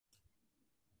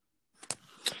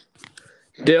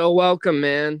Dyl, welcome,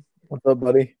 man. What's up,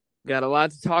 buddy? Got a lot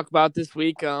to talk about this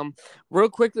week. Real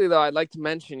quickly though, I'd like to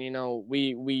mention,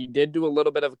 we did do a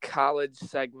little bit of a college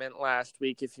segment last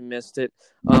week. If you missed it,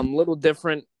 a little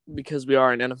different because we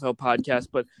are an NFL podcast,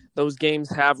 but those games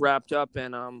have wrapped up,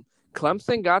 and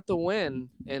Clemson got the win.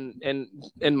 And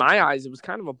in my eyes, it was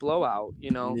kind of a blowout,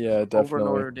 Yeah, over definitely.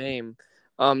 Notre Dame.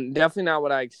 Definitely not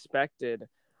what I expected.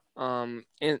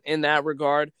 In that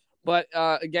regard. But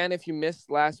again, if you missed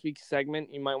last week's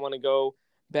segment, you might want to go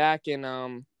back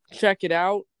and check it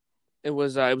out. It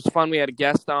was fun. We had a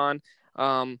guest on.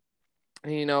 Um,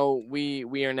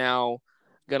 we are now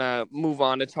gonna move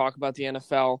on to talk about the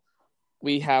NFL.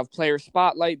 We have player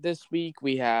spotlight this week.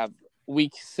 We have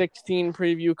week 16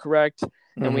 preview, correct,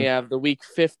 and we hmm have the week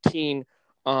 15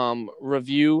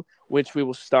 review, which we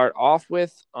will start off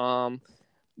with.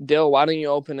 Dill, why don't you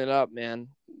open it up, man?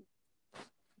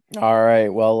 All right.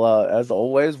 Well, as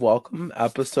always, welcome.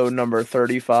 Episode number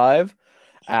 35.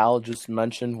 Al just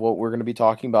mentioned what we're going to be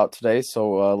talking about today,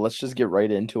 so let's just get right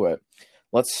into it.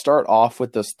 Let's start off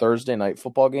with this Thursday night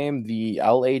football game, the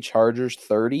LA Chargers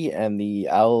 30 and the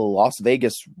Las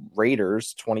Vegas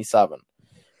Raiders 27.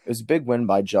 It was a big win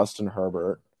by Justin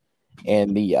Herbert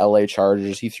and the LA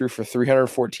Chargers. He threw for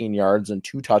 314 yards and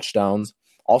 2 touchdowns.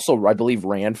 Also, I believe,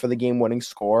 ran for the game-winning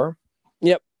score.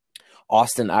 Yep.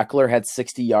 Austin Eckler had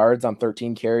 60 yards on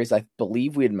 13 carries. I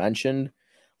believe we had mentioned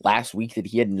last week that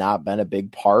he had not been a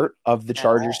big part of the At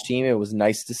Chargers all. team. It was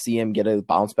nice to see him get a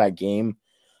bounce back game.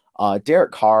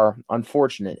 Derek Carr,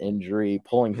 unfortunate injury,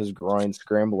 pulling his groin,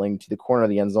 scrambling to the corner of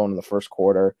the end zone in the first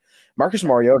quarter. Marcus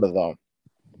Mariota, though,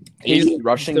 He's 80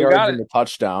 rushing still yards got and it. a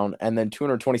touchdown, and then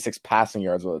 226 passing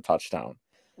yards with a touchdown.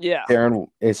 Yeah.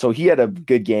 So he had a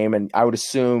good game, and I would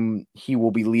assume he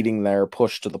will be leading their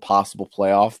push to the possible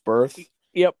playoff berth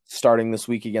Yep. starting this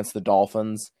week against the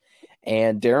Dolphins.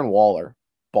 And Darren Waller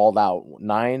balled out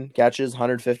 9 catches,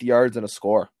 150 yards, and a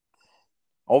score.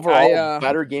 I Overall, uh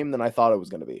better game than I thought it was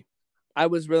going to be. I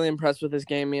was really impressed with this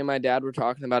game. Me and my dad were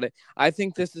talking about it. I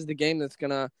think this is the game that's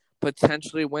gonna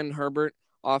potentially win Herbert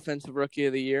Offensive Rookie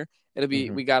of the Year. It'll be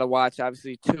hmm we got to watch.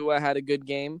 Obviously, Tua had a good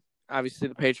game. Obviously,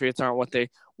 the Patriots aren't what they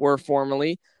were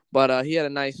formerly, but he had a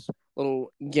nice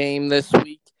little game this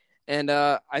week. And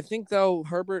I think though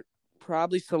Herbert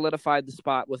probably solidified the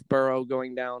spot with Burrow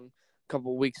going down a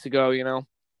couple weeks ago.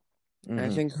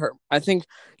 hmm I think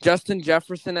Justin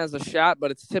Jefferson has a shot,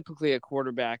 but it's typically a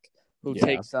quarterback who Yeah,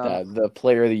 takes the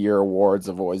Player of the Year awards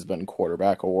have always been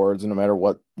quarterback awards, no matter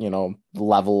what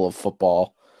level of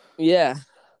football. yeah.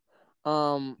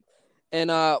 Um and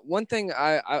one thing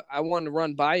I wanted to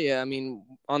run by you, I mean,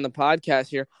 on the podcast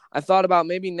here, I thought about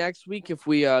maybe next week if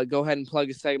we go ahead and plug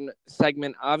a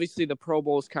segment. Obviously the Pro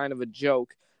Bowl is kind of a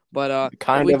joke, but if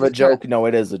Kind we of a just kind of joke. No,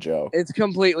 it is a joke. it's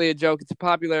completely a joke. It's a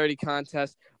popularity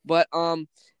contest. But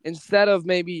instead of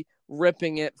maybe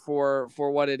ripping it for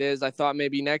what it is, I thought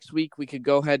maybe next week we could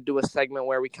go ahead and do a segment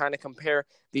where we kind of compare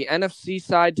the NFC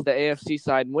side to the AFC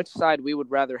side and which side we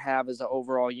would rather have as an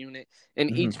overall unit in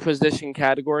hmm each position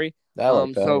category. I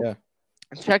like that. So Yeah.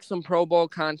 check some Pro Bowl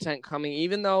content coming,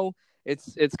 even though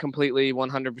it's completely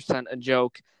 100% a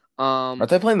joke. Aren't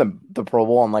they playing the Pro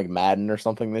Bowl on like Madden or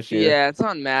something this year? Yeah, it's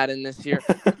on Madden this year,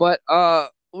 but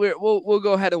we'll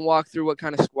go ahead and walk through what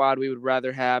kind of squad we would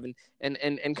rather have,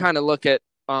 and kind of look at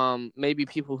maybe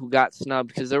people who got snubbed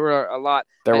because there were a lot.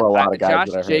 There were a lot of guys Josh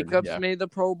that I heard. Jacobs Yeah. made the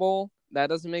Pro Bowl. That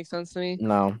doesn't make sense to me.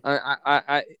 No.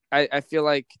 I feel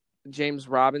like James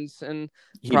Robinson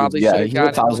He's probably should yeah, have he's a got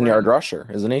in the 1,000 yard running. rusher,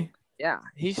 isn't he? Yeah,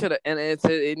 he should have, and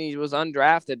he was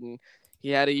undrafted, and he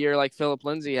had a year like Philip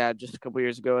Lindsay had just a couple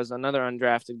years ago as another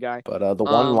undrafted guy. But Um, the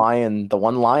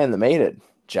one lion that made it,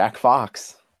 Jack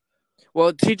Fox.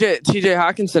 well, TJ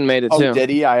Hawkinson made it Oh, too. did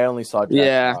he? I only saw Jack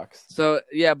Yeah. Fox. So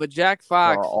yeah, but Jack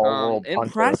Our Fox, all-world punter.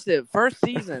 impressive first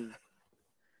season.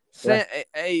 Yeah.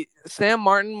 Sam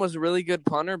Martin was a really good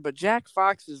punter, but Jack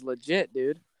Fox is legit,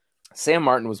 dude. Sam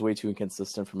Martin was way too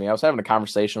inconsistent for me. I was having a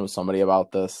conversation with somebody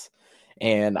about this,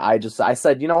 and I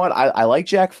said, you know what? I like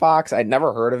Jack Fox. I'd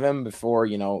never heard of him before,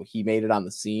 he made it on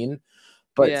the scene.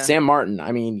 But Yeah. Sam Martin,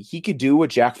 I mean, he could do what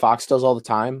Jack Fox does all the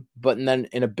time, but then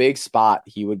in a big spot,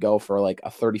 he would go for like a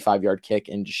 35-yard kick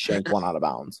and just shank one out of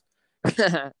bounds.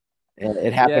 And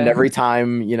it happened Yeah. every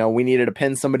time, we needed to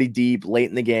pin somebody deep late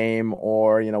in the game,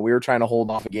 or, we were trying to hold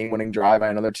off a game-winning drive by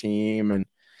another team. And,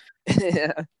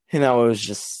 Yeah. it was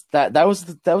just that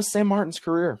was Sam Martin's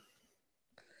career.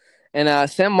 And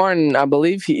Sam Martin, I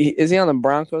believe he is he on the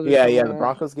Broncos or Yeah, something yeah. like The that?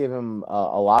 Broncos gave him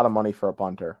a lot of money for a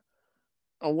punter.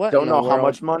 What in Don't the know how world?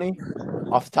 much money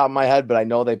off the top of my head, but I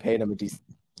know they paid him a decent,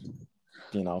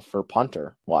 for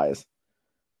punter wise.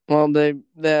 Well,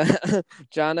 the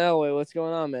John Elway, what's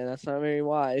going on, man? That's not very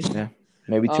wise. Yeah,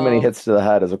 maybe too many Um, hits to the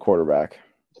head as a quarterback.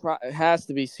 it has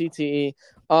to be CTE.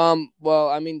 Well,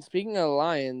 I mean, speaking of the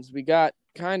Lions, we got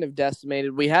kind of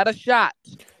decimated. We had a shot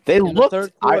They in the looked.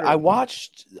 third I quarter.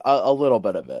 watched a little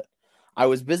bit of it. I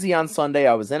was busy on Sunday.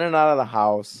 I was in and out of the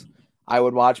house. I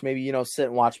would watch maybe sit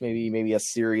and watch maybe a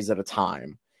series at a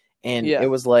time, and it Yeah,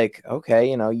 was like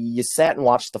okay, you sat and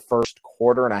watched the first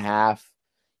quarter and a half.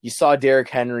 You saw Derrick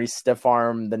Henry stiff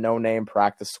arm the no name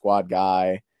practice squad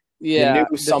guy. You knew yeah,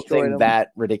 destroyed something them.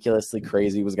 that ridiculously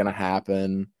crazy was going to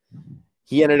happen.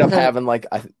 He ended up having I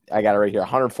got it right here,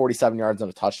 147 yards and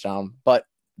a touchdown. But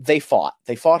they fought.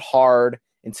 They fought hard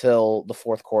until the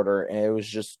fourth quarter, and it was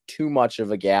just too much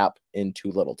of a gap in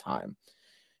too little time.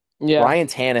 Yeah, Ryan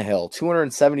Tannehill,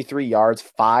 273 yards,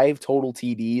 5 total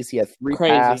TDs. He had 3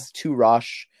 crazy. pass, 2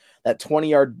 rush. That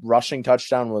 20-yard rushing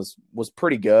touchdown was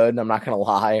pretty good. I'm not going to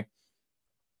lie.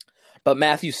 But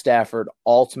Matthew Stafford,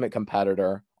 ultimate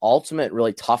competitor, ultimate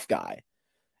really tough guy.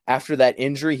 After that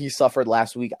injury he suffered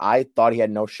last week, I thought he had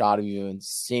no shot of even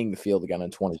seeing the field again in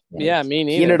 2020. Yeah, me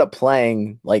He ended neither. up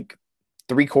playing like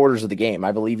 3/4 of the game.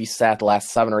 I believe he sat the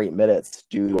last 7 or 8 minutes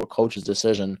due to a coach's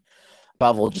decision.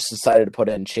 Bevel just decided to put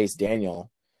in Chase Daniel.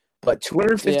 But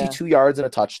Yeah, 252 yards and a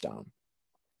touchdown.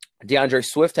 DeAndre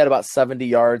Swift had about 70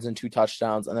 yards and 2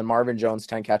 touchdowns, and then Marvin Jones,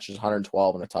 10 catches,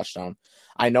 112 and a touchdown.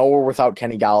 I know we're without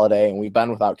Kenny Galladay, and we've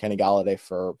been without Kenny Galladay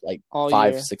for like all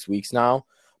 5, year. 6 weeks now,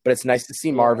 but it's nice to see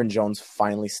Yeah. Marvin Jones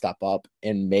finally step up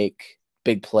and make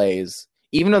big plays,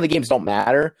 even though the games don't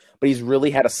matter, but he's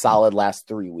really had a solid last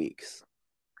 3 weeks.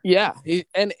 Yeah,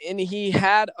 and he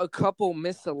had a couple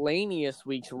miscellaneous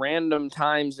weeks, random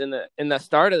times in the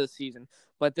start of the season.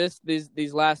 But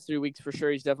these last 3 weeks for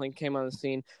sure, he's definitely came on the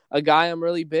scene. A guy I'm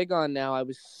really big on now. I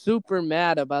was super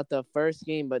mad about the first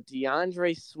game, but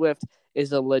DeAndre Swift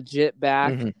is a legit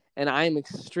back, Mm-hmm. and I am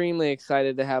extremely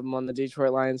excited to have him on the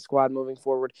Detroit Lions squad moving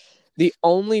forward. The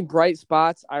only bright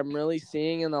spots I'm really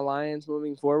seeing in the Lions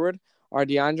moving forward are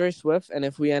DeAndre Swift, and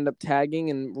if we end up tagging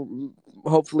and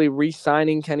hopefully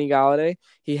re-signing Kenny Galladay,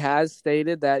 he has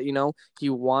stated that he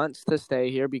wants to stay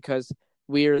here because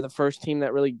we are the first team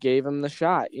that really gave him the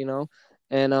shot,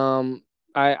 and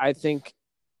I think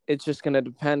it's just going to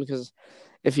depend because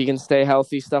if he can stay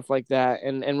healthy, stuff like that,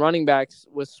 and running backs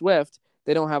with Swift,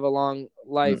 they don't have a long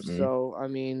life, Mm-mm. so I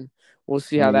mean we'll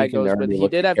see I how mean, you that can goes. never But be he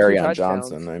looking did at have two on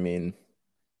Johnson. touchdowns. I mean,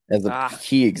 as a Ah,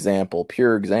 key example,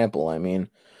 pure example. I mean,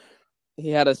 he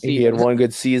had a he had season. one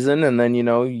good season, and then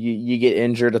you get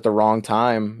injured at the wrong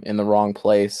time in the wrong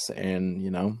place, and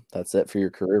that's it for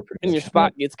your career. Pretty And your much. Yep.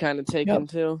 spot gets kind of Yep. taken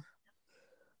too.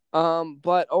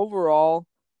 But overall,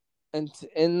 and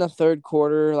in the third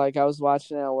quarter, like I was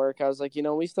watching at work, I was like,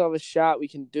 we still have a shot. We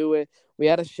can do it. We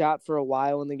had a shot for a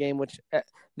while in the game, which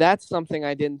that's something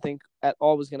I didn't think at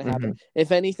all was going to Mm-hmm. happen.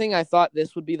 If anything, I thought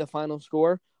this would be the final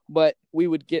score, but we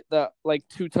would get the like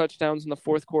 2 touchdowns in the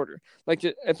fourth quarter. Like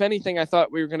if anything, I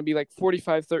thought we were going to be like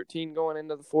 45-13 going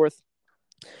into the fourth.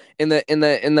 In the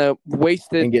And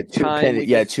wasted get time, we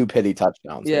just two pity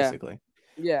touchdowns yeah basically.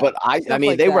 yeah But I stuff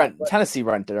mean, like that. But Tennessee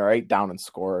went right down and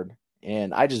scored,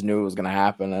 and I just knew it was going to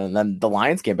happen. And then the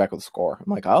Lions came back with a score.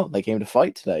 I'm like, oh, they came to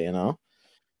fight today. And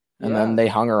then yeah, they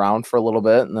hung around for a little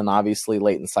bit, and then obviously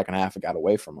late in the second half, it got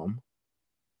away from them.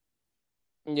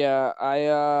 yeah,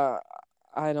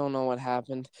 I don't know what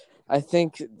happened. I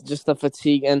think just the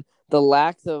fatigue and the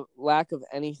lack of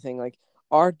anything. Like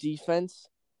our defense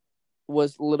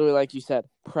was literally like you said,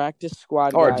 practice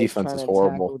squad Our guys defense trying is to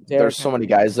horrible. tackle There's Derrick so many Henry.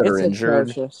 guys that are It's injured,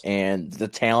 atrocious. and the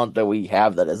talent that we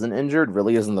have that isn't injured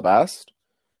really isn't the best.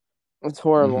 It's Mm-hmm.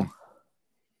 horrible.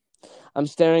 I'm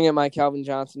staring at my Calvin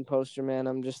Johnson poster, man.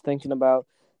 I'm just thinking about,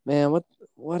 man,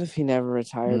 what if he never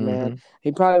retired, man? Mm-hmm.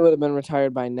 He probably would have been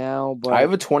retired by now, I but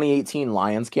have a 2018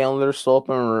 Lions calendar still up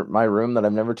in my room that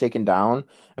I've never taken down,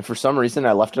 and for some reason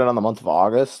I left it on the month of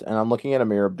August, and I'm looking at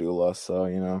Amir Abdullah. So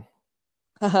Amir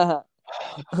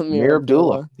Amir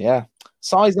Abdullah, Abdullah. yeah,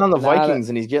 saw he's on the Nah, that, Vikings,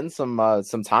 and he's getting some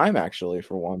time actually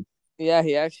for one. yeah,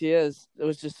 he actually is. It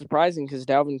was just surprising because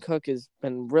Dalvin Cook has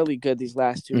been really good these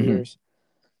last 2 years.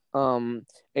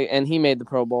 And he made the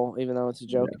Pro Bowl, even though it's a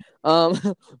joke. Yeah.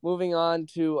 Moving on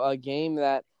to a game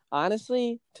that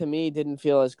honestly, to me, didn't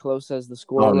feel as close as the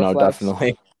score Oh no, reflects.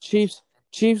 definitely. Chiefs,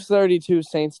 Chiefs 32,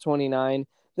 Saints 29.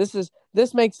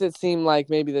 This makes it seem like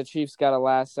maybe the Chiefs got a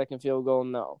last second field goal.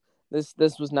 No.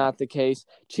 This was not the case.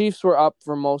 Chiefs were up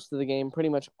for most of the game, pretty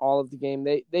much all of the game.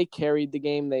 They carried the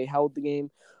game, they held the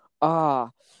game.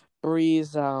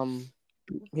 Breeze, he Yeah,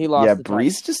 lost the touch.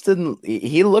 Breeze just didn't.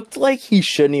 He looked like he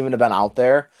shouldn't even have been out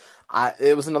there.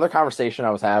 It was another conversation I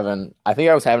was having. I think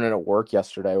I was having it at work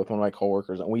yesterday with one of my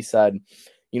coworkers, and we said,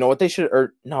 You know what they should,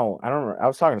 or no, I don't know. I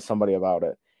was talking to somebody about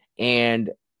it, and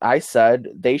I said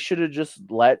they should have just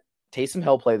let Taysom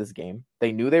Hill play this game.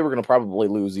 They knew they were going to probably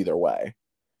lose either way.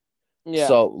 Yeah.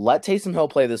 So let Taysom Hill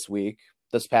play this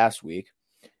past week.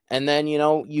 And then,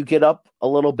 you get up a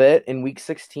little bit in week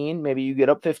 16. Maybe you get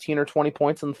up 15 or 20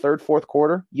 points in the third, fourth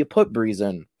quarter. You put Breeze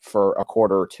in for a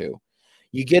quarter or two.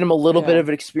 You get him a little bit of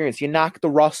an experience. You knock the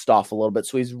rust off a little bit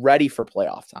so he's ready for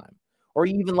playoff time. Or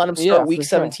you even let him start week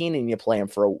 17 and you play him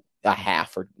for a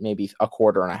half or maybe a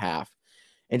quarter and a half.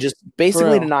 And just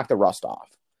basically to knock the rust off.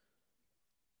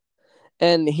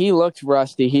 And he looked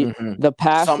rusty. The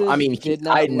passes.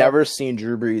 I had never seen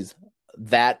Drew Brees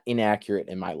that inaccurate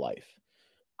in my life.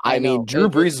 Drew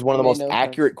Brees is one of the most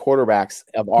accurate quarterbacks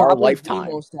of our lifetime.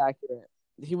 The most accurate.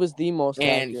 He was the most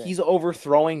accurate. And he's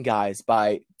overthrowing guys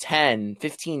by 10,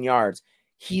 15 yards.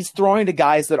 He's throwing to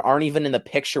guys that aren't even in the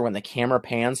picture when the camera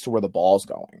pans to where the ball's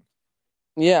going.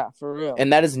 Yeah, for real.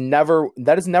 And that is never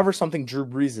something Drew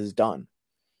Brees has done.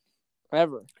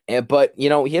 Ever. But, he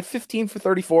had 15 for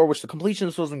 34, which the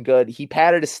completions wasn't good. He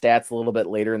padded his stats a little bit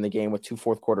later in the game with 2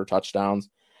 fourth-quarter touchdowns.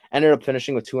 Ended up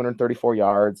finishing with 234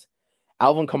 yards.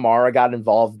 Alvin Kamara got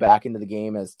involved back into the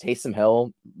game as Taysom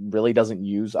Hill really doesn't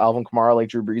use Alvin Kamara like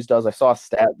Drew Brees does. I saw a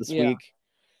stat this week.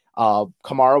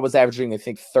 Kamara was averaging, I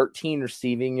think, 13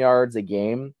 receiving yards a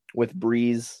game with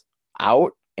Brees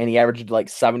out, and he averaged like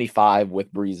 75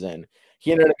 with Brees in.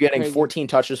 He ended up getting 14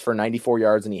 touches for 94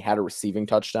 yards, and he had a receiving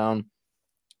touchdown.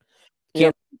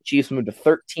 Chiefs moved to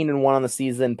 13-1 on the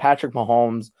season.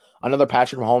 Another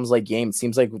Patrick Mahomes-like game. It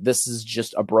seems like this is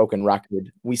just a broken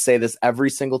record. We say this every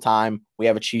single time we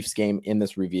have a Chiefs game in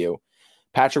this review.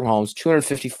 Patrick Mahomes,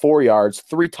 254 yards,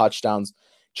 3 touchdowns.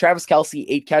 Travis Kelce,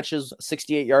 8 catches,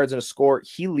 68 yards, and a score.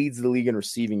 He leads the league in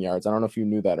receiving yards. I don't know if you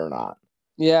knew that or not.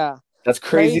 Yeah. That's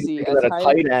crazy that a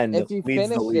tight end leads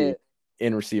the league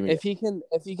in receiving. If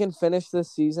he can finish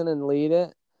this season and lead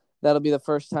it, that'll be the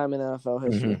first time in NFL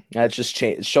history. That just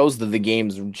it shows that the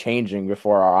game's changing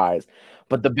before our eyes.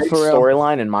 But the big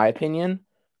storyline, in my opinion,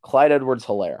 Clyde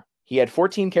Edwards-Helaire. He had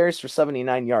 14 carries for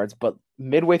 79 yards, but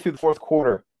midway through the fourth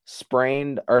quarter,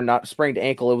 sprained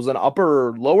ankle. It was an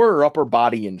lower or upper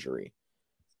body injury.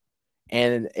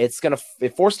 And it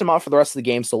forced him out for the rest of the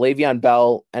game. So Le'Veon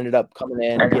Bell ended up coming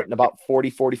in, getting about 40,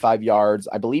 45 yards.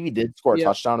 I believe he did score a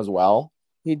touchdown as well.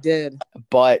 He did.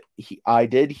 But I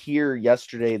did hear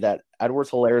yesterday that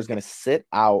Edwards-Helaire is going to sit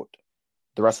out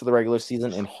the rest of the regular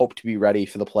season and hope to be ready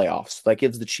for the playoffs. That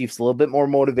gives the Chiefs a little bit more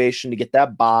motivation to get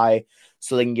that bye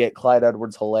so they can get Clyde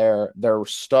Edwards-Helaire, their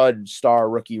star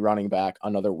rookie running back,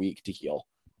 another week to heal.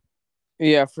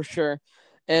 Yeah, for sure.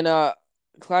 And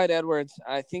Clyde Edwards,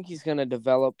 I think he's going to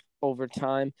develop over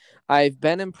time. I've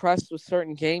been impressed with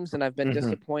certain games, and I've been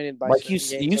disappointed by certain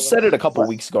games. You said it a couple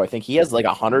weeks ago. I think he has like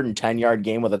a 110-yard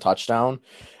game with a touchdown,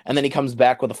 and then he comes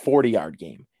back with a 40-yard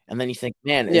game. And then you think,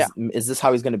 man, is this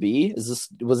how he's going to be?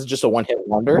 Was it just a one-hit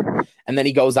wonder? And then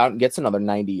he goes out and gets another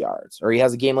 90 yards. Or he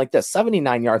has a game like this,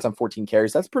 79 yards on 14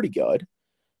 carries. That's pretty good.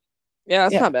 Yeah,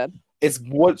 that's not bad. That's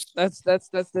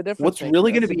the difference. What's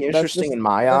really going to be interesting in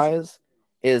my eyes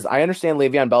is I understand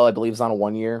Le'Veon Bell, I believe, is on a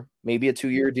 1-year, maybe a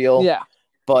 2-year deal. Yeah.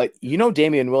 But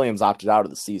Damian Williams opted out of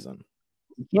the season.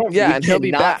 And he'll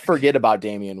be back. Forget about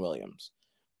Damian Williams.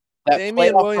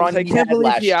 Damian Williams, I can't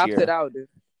believe he opted out, dude.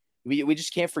 We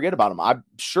just can't forget about him. I'm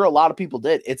sure a lot of people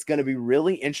did. It's going to be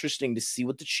really interesting to see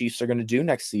what the Chiefs are going to do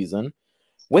next season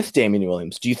with Damian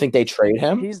Williams. Do you think they trade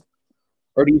him?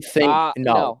 Or do you think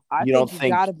no? You don't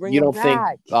think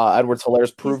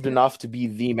Edwards-Helaire's proved enough to be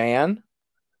the man?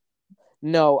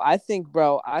 No, I think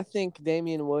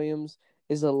Damian Williams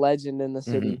is a legend in the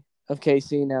city of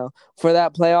KC now. For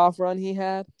that playoff run he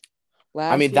had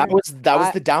last year. That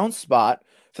was the down spot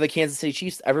for the Kansas City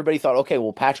Chiefs. Everybody thought, okay,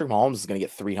 well, Patrick Mahomes is going to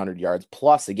get 300 yards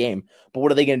plus a game, but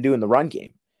what are they going to do in the run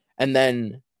game? And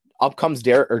then up comes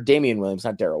Damian Williams,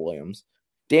 not Darrell Williams.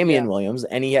 Williams,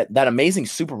 and he had that amazing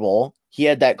Super Bowl. He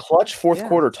had that clutch fourth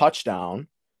quarter touchdown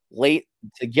late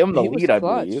to give him the lead, I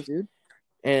believe. Dude.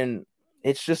 And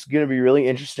it's just going to be really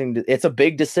interesting. It's a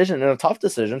big decision and a tough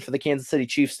decision for the Kansas City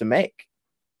Chiefs to make.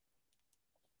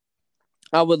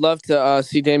 I would love to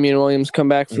see Damian Williams come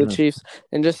back for the Chiefs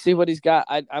and just see what he's got.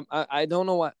 I don't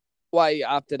know why he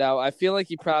opted out. I feel like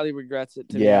he probably regrets it.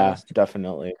 Yeah,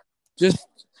 definitely. Just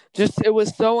it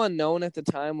was so unknown at the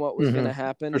time what was going to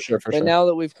happen. For sure. And now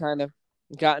that we've kind of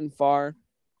gotten far,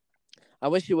 I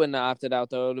wish he wouldn't have opted out,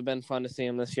 though. It would have been fun to see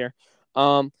him this year.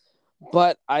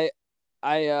 But I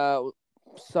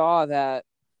saw that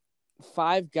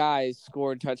 5 guys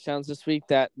scored touchdowns this week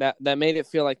that made it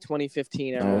feel like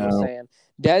 2015, everyone was saying.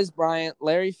 Dez Bryant,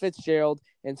 Larry Fitzgerald,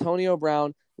 Antonio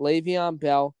Brown, Le'Veon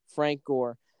Bell, Frank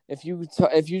Gore. If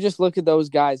you just look at those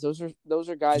guys, those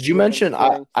are guys Did you who have been mention?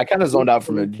 scoring I kind of zoned out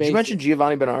from it. Did you mention basis.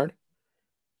 Giovanni Bernard?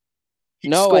 He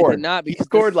No, I did scored. not He because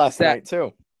scored this last stat night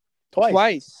too,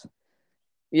 twice.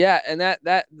 Yeah, and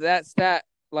that stat,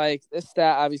 like this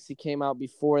stat obviously came out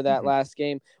before that last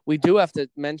game. We do have to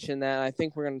mention that. I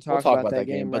think we're going to We'll talk talk about about that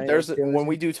that game, but right? when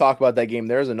we do talk about that game,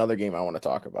 there's another game I want to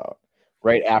talk about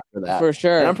right after that. For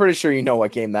sure. And I'm pretty sure you know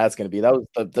what game that's going to be. That was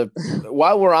the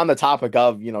while we're on the topic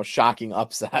of, shocking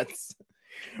upsets.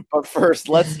 But first,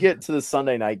 let's get to the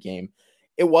Sunday night game.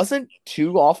 It wasn't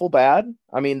too awful bad.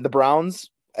 I mean, the Browns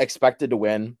expected to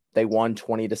win. They won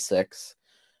 20-6.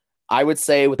 I would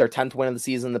say with their 10th win of the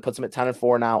season, that puts them at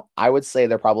 10-4 now. I would say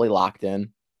they're probably locked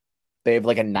in. They have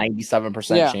like a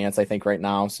 97% chance, I think, right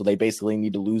now. So they basically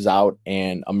need to lose out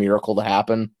and a miracle to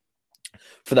happen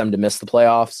for them to miss the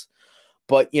playoffs.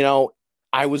 But,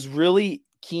 I was really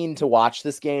keen to watch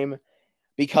this game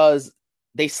because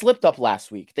they slipped up last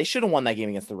week. They should have won that game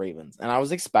against the Ravens. And I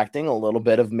was expecting a little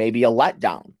bit of maybe a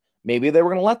letdown. Maybe they were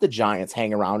going to let the Giants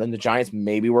hang around and the Giants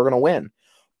maybe were going to win.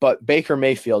 But Baker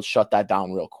Mayfield shut that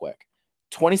down real quick.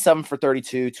 27 for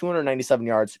 32, 297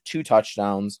 yards, 2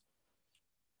 touchdowns.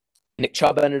 Nick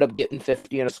Chubb ended up getting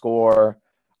 50 and a score.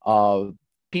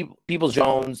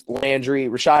 Peoples-Jones, Landry,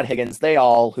 Rashad Higgins, they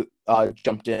all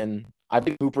jumped in. I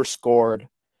think Hooper scored.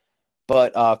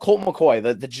 But Colt McCoy,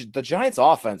 the Giants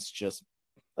offense just,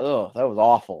 that was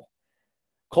awful.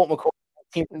 Colt McCoy,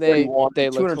 team 31,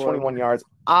 221 yards.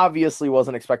 Obviously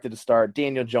wasn't expected to start.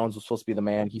 Daniel Jones was supposed to be the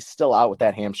man. He's still out with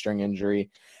that hamstring injury.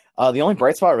 The only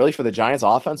bright spot really for the Giants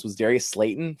offense was Darius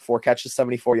Slayton, 4 catches,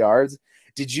 74 yards.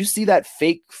 Did you see that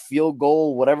fake field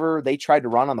goal, whatever they tried to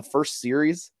run on the first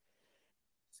series?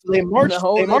 So they marched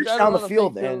down the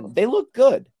field and they looked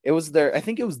good. I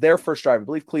think it was their first drive. I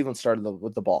believe Cleveland started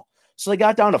with the ball. So they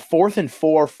got down to 4th and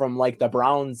 4 from like the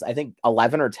Browns, I think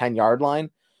 11 or 10 yard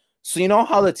line. So you know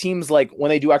how the teams, like when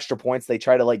they do extra points, they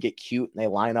try to like get cute and they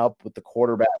line up with the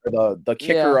quarterback or the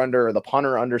kicker under or the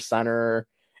punter under center,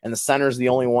 and the center's the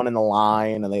only one in the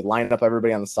line, and they line up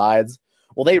everybody on the sides.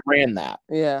 Well, they ran that.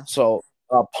 Yeah. So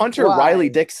punter Riley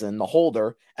Dixon, the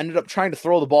holder, ended up trying to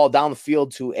throw the ball down the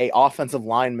field to a offensive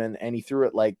lineman, and he threw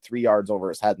it like 3 yards over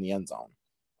his head in the end zone.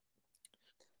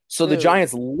 So the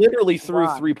Giants literally threw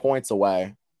 3 points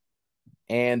away,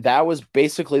 and that was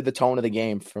basically the tone of the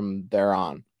game from there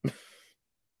on.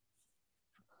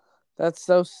 That's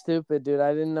so stupid, dude.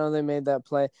 I didn't know they made that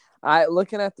play.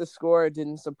 Looking at the score, it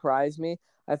didn't surprise me.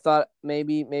 I thought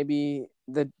maybe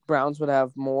the Browns would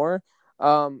have more.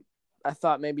 I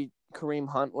thought maybe Kareem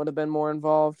Hunt would have been more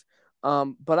involved.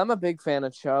 But I'm a big fan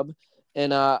of Chubb,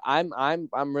 and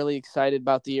I'm really excited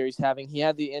about the year he's having. He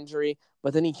had the injury,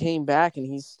 but then he came back, and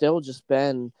he's still just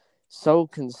been so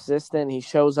consistent. He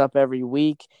shows up every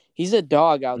week. He's a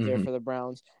dog out there for the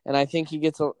Browns, and I think he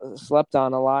gets slept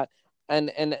on a lot.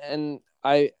 And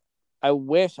I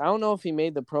wish, I don't know if he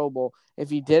made the Pro Bowl. If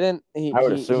he didn't, he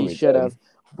should have.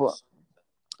 But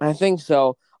I think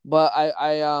so. But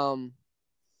I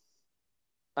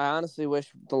honestly wish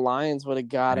the Lions would have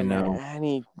got him.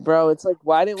 Bro, it's like,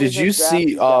 why didn't we? Did you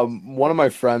see? One of my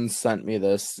friends sent me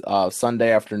this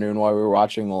Sunday afternoon while we were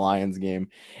watching the Lions game.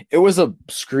 It was a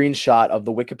screenshot of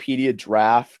the Wikipedia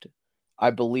draft. I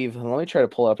believe. Let me try to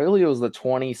pull it up. I believe it was the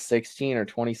 2016 or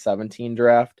 2017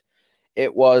 draft.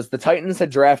 It was the Titans had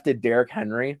drafted Derrick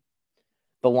Henry,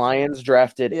 the Lions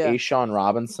drafted A'Shawn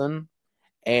Robinson,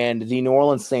 and the New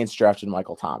Orleans Saints drafted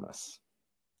Michael Thomas.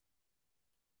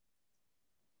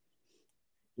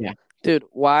 Yeah, dude,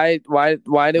 why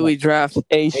did we draft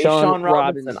A'Shawn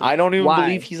Robinson? I don't even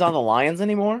believe he's on the Lions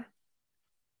anymore.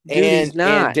 Dude, he's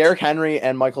not. And Derrick Henry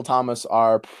and Michael Thomas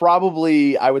are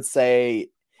probably, I would say,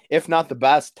 if not the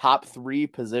best, top 3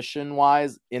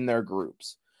 position-wise in their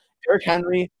groups. Derrick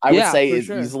Henry, I would say,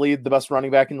 is easily the best running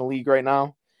back in the league right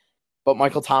now. But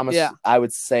Michael Thomas, I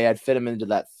would say I'd fit him into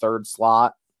that 3rd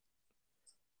slot.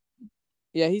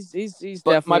 Yeah, he's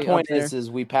but definitely. My point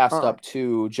is we passed up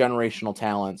 2 generational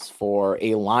talents for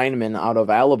a lineman out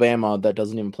of Alabama that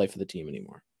doesn't even play for the team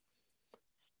anymore.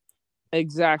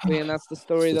 Exactly, and that's the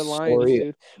story of the Lions,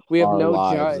 dude. We have no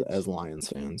judge as Lions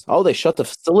fans. Oh, they shut the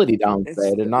facility down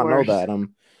today. I did not know that.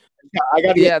 I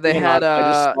got they had I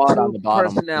just saw it on the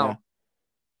bottom. Personnel.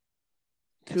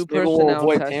 Yeah. 2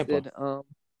 personnel tested.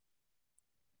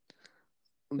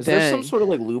 Is there some sort of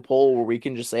like loophole where we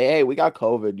can just say, "Hey, we got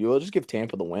COVID. You'll just give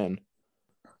Tampa the win"?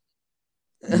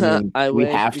 I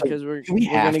wish, because we're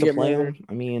gonna get play him.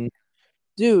 I mean,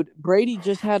 dude, Brady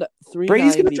just had 390.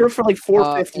 Brady's gonna throw for like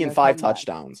 450 and 5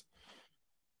 touchdowns.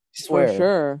 For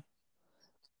sure.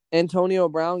 Antonio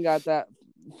Brown got that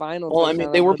final Well, I touchdown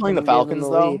mean, they that were put playing the them gave them Falcons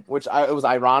the though, lead. it was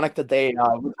ironic that they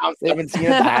were down It, 17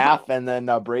 at the half, and then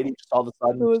Brady just all of a it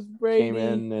sudden was came Brady.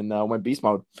 in and went beast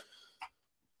mode.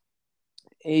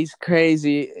 He's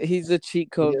crazy. He's a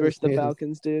cheat code versus the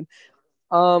Falcons, dude.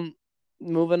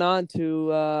 Moving on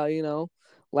to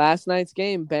last night's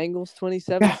game, Bengals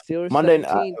 27, Yeah, Steelers Monday.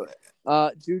 17.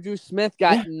 Juju Smith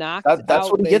got Yeah, knocked that's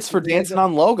out what he gets for basically. dancing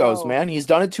on logos, Bro, man. He's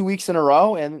done it 2 weeks in a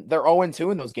row, and they're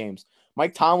 0-2 in those games.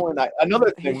 Mike Tomlin,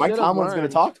 another he thing, Mike should have Tomlin's going to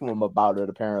learned. talk to him about it.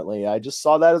 Apparently, I just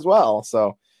saw that as well.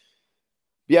 So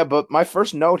yeah, but my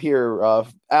first note here,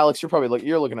 Alex,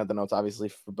 you're looking at the notes,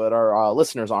 obviously, but our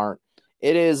listeners aren't.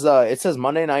 It is. It says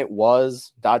Monday night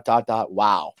was ...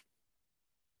 Wow.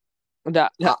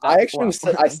 I actually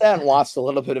I sat and watched a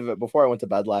little bit of it before I went to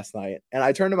bed last night, and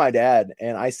I turned to my dad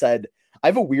and I said, "I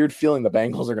have a weird feeling the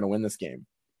Bengals are going to win this game."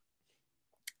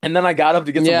 And then I got up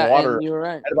to get some water and you were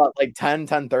right. at about like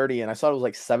 10:30, and I saw it was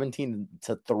like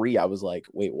 17-3. I was like,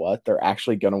 "Wait, what? They're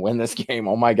actually going to win this game?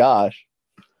 Oh my gosh!"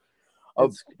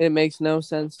 It makes no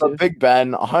sense, But dude. Big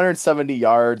Ben, 170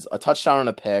 yards, a touchdown and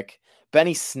a pick.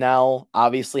 Benny Snell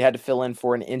obviously had to fill in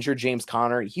for an injured James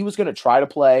Conner. He was going to try to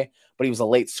play, but he was a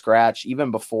late scratch.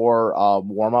 Even before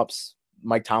warmups,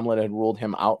 Mike Tomlin had ruled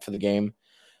him out for the game.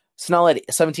 Snell had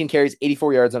 17 carries,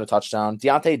 84 yards, and a touchdown.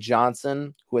 Deontay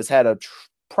Johnson, who has had a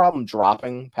problem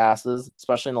dropping passes,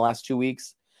 especially in the last 2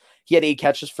 weeks, he had 8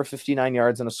 catches for 59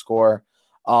 yards and a score.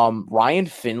 Ryan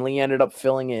Finley ended up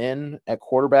filling in at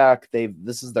quarterback.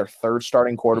 This is their third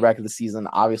starting quarterback of the season.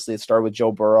 Obviously, it started with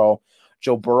Joe Burrow.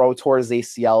 Joe Burrow tore his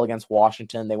ACL against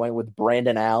Washington. They went with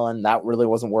Brandon Allen. That really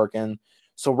wasn't working.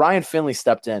 So Ryan Finley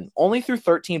stepped in. Only threw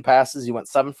 13 passes. He went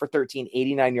 7 for 13,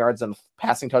 89 yards and a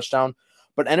passing touchdown,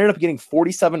 but ended up getting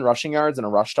 47 rushing yards and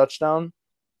a rush touchdown.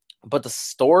 But the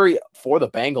story for the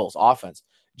Bengals offense,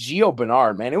 Gio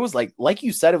Bernard, man, it was like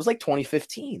you said, it was like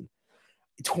 2015.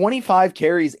 25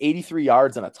 carries, 83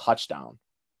 yards, and a touchdown.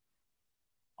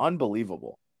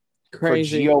 Unbelievable.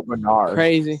 Crazy. For Gio Bernard.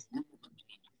 Crazy.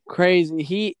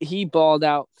 He balled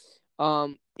out.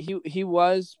 He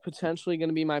was potentially going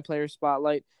to be my player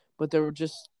spotlight, but there's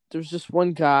just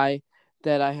one guy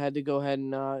that I had to go ahead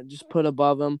and just put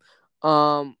above him.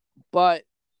 But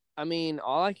I mean,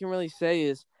 all I can really say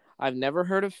is I've never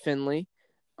heard of Finley.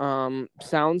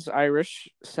 Sounds Irish.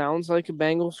 Sounds like a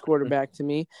Bengals quarterback to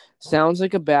me. Sounds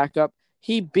like a backup.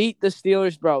 He beat the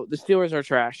Steelers, bro. The Steelers are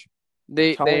trash.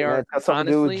 They are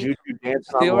honestly.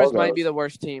 Steelers might be the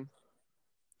worst team.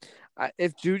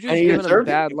 If Juju's giving him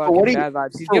bad luck and bad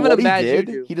vibes, he's giving him bad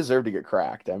juju. He deserved to get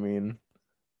cracked. I mean,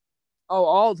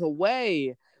 all the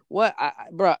way. What,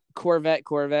 bro? Corvette.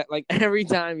 Like every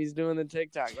time he's doing the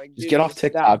TikTok, like just get off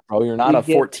TikTok, bro. You're not a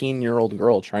 14-year-old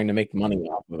girl trying to make money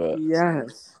off of it.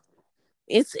 Yes,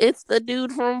 it's the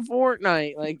dude from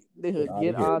Fortnite. Like, dude,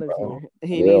 get out of here.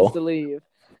 He Real. needs to leave.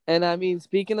 And I mean,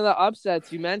 speaking of the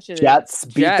upsets, you mentioned Jets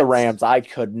beat the Rams. I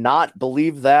could not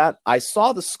believe that. I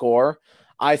saw the score.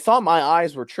 I thought my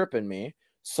eyes were tripping me.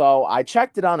 So I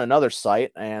checked it on another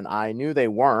site, and I knew they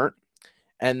weren't.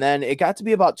 And then it got to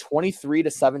be about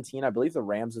 23-17. I believe the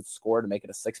Rams had scored to make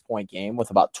it a 6-point game with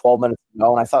about 12 minutes to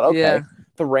go. And I thought, okay,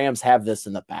 the Rams have this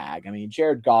in the bag. I mean,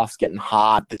 Jared Goff's getting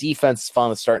hot. The defense is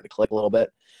finally starting to click a little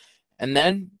bit. And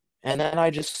then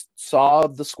I just saw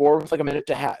the score with like a minute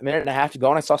and a half to go,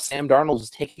 and I saw Sam Darnold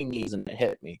was taking knees, and it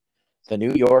hit me. The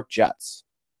New York Jets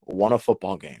won a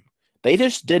football game. They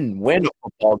just didn't win a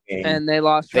football game. And they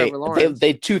lost Trevor Lawrence.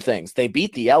 They two things. They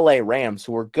beat the LA Rams,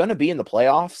 who are going to be in the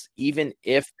playoffs, even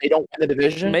if they don't win the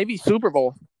division. Maybe Super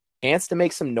Bowl. Chance to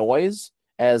make some noise,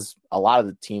 as a lot of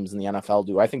the teams in the NFL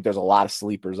do. I think there's a lot of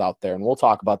sleepers out there, and we'll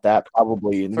talk about that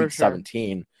probably in week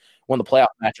 17 when the playoff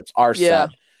matchups are set.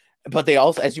 But they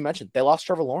also, as you mentioned, they lost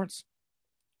Trevor Lawrence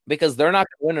because they're not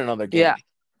going to win another game. Yeah.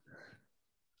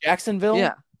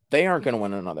 Jacksonville, they aren't going to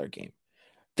win another game.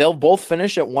 They'll both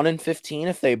finish at 1-15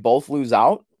 if they both lose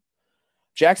out.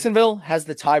 Jacksonville has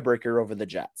the tiebreaker over the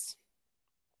Jets.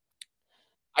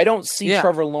 I don't see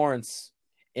Trevor Lawrence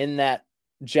in that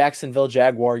Jacksonville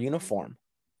Jaguar uniform.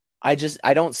 I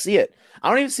don't see it. I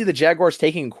don't even see the Jaguars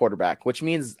taking a quarterback, which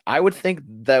means I would think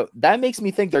that makes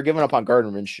me think they're giving up on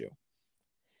Gardner Minshew.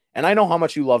 And I know how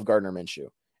much you love Gardner Minshew,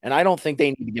 and I don't think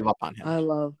they need to give up on him. I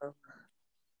love him.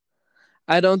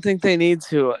 I don't think they need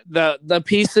to. The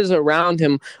pieces around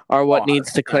him are what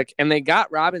needs to click. And they got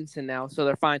Robinson now, so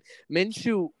they're fine.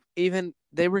 Minshew, even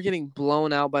they were getting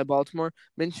blown out by Baltimore.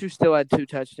 Minshew still had 2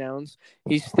 touchdowns.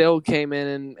 He still came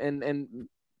in and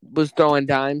was throwing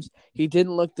dimes. He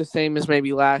didn't look the same as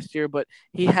maybe last year, but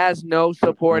he has no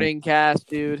supporting cast,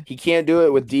 dude. He can't do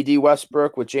it with D.D.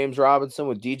 Westbrook, with James Robinson,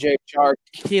 with DJ Chark,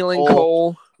 Keelan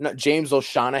Cole. James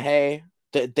O'Shaughnessy.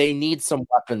 They need some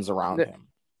weapons around him.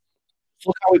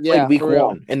 Look how he played Yeah, week for real.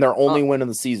 1 in their only win of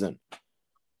the season.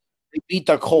 They beat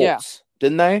the Colts,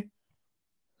 didn't they?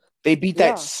 They beat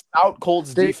that stout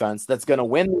Colts defense that's going to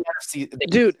win the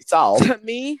NFC South. To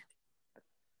me,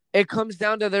 it comes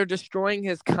down to they're destroying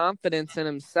his confidence in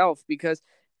himself because,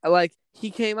 like, he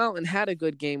came out and had a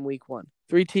good game week 1.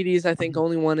 3 TDs, I think,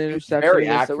 only 1 interception. Very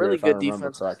against accurate, a really if I good remember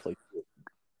defense. correctly.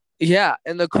 Yeah,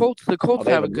 and the Colts they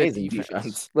have a an good defense.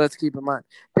 defense. Let's keep in mind.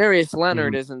 Darius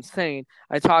Leonard is insane.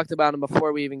 I talked about him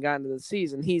before we even got into the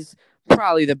season. He's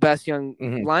probably the best young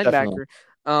linebacker.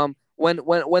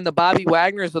 When the Bobby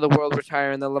Wagners of the world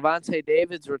retire and the Levante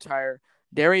Davids retire,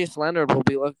 Darius Leonard will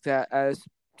be looked at as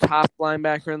top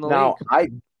linebacker in the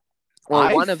league.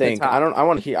 I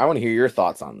want to hear your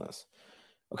thoughts on this.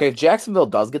 Okay, if Jacksonville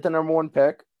does get the number 1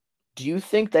 pick, do you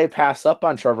think they pass up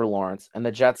on Trevor Lawrence and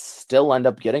the Jets still end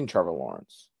up getting Trevor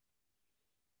Lawrence?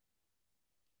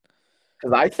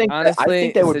 Because I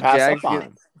think they would pass up on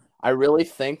him. I really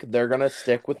think they're going to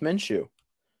stick with Minshew.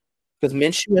 Because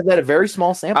Minshew has had a very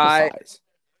small sample size.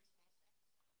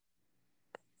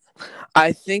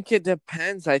 I think it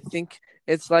depends. I think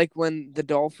it's like when the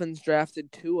Dolphins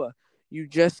drafted Tua. You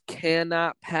just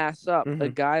cannot pass up a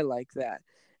guy like that.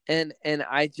 And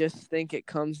I just think it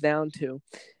comes down to,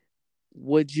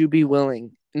 would you be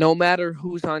willing, no matter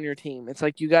who's on your team? It's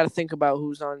like you got to think about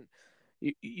who's on.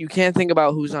 You can't think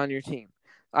about who's on your team.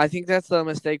 I think that's the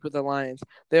mistake with the Lions.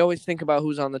 They always think about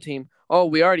who's on the team. Oh,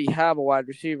 we already have a wide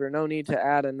receiver. No need to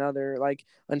add another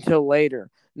until later.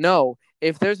 No,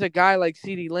 if there's a guy like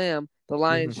CeeDee Lamb, the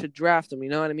Lions should draft him. You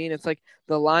know what I mean? It's like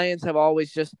the Lions have always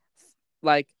just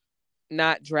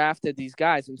not drafted these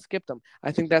guys and skipped them.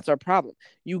 I think that's our problem.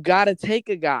 You got to take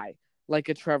a guy like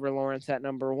a Trevor Lawrence at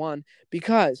number 1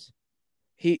 because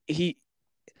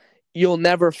you'll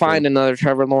never find another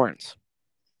Trevor Lawrence.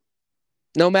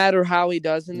 No matter how he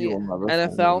does in the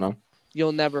NFL,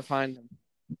 you'll never find him.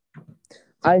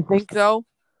 I think, though,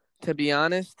 to be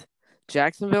honest,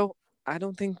 Jacksonville, I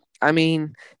don't think. I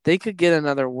mean, they could get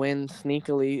another win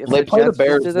sneakily if they play the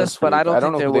Bears this, but I don't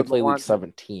think they would play want week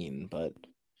 17. But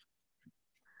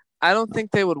I don't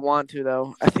think they would want to,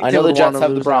 though. I know the Jets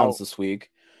have the Browns this week,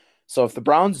 so if the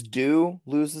Browns do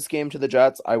lose this game to the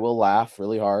Jets, I will laugh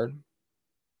really hard.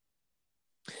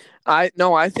 I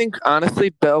think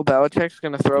honestly, Bill Belichick's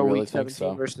going to throw week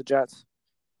 17 versus the Jets.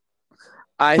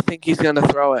 I think he's going to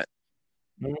throw it.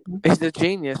 He's a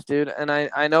genius, dude. And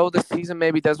I know the season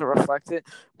maybe doesn't reflect it,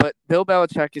 but Bill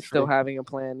Belichick is still having a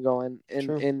plan going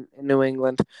in New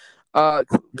England.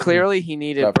 Clearly, he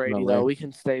needed Brady, though. We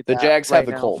can state that. The Jags have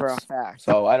the Colts for a fact.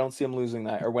 So I don't see him losing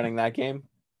that or winning that game.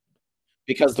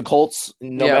 Because the Colts,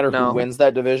 no matter who wins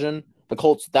that division, the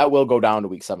Colts, that will go down to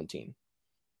week 17.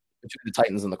 Between the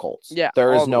Titans and the Colts. Yeah,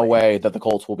 there is no way that the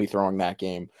Colts will be throwing that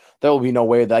game. There will be no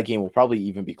way that game will probably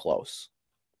even be close.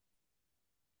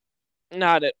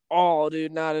 Not at all,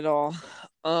 dude. Not at all.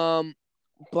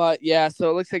 But yeah, so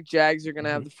it looks like Jags are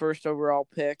gonna have the first overall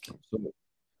pick.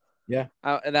 Yeah,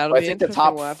 that'll be I think the interesting.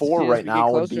 top 4 right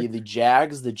now would be the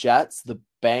Jags, the Jets, the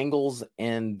Bengals,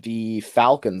 and the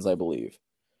Falcons, I believe.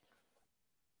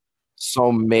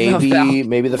 So maybe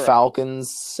the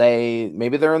Falcons say,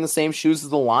 maybe they're in the same shoes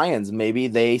as the Lions. Maybe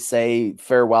they say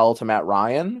farewell to Matt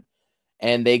Ryan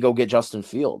and they go get Justin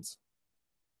Fields.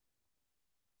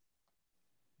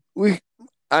 I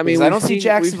don't see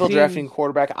Jacksonville drafting a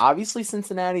quarterback. Obviously,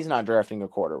 Cincinnati's not drafting a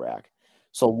quarterback.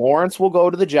 So Lawrence will go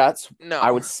to the Jets. No.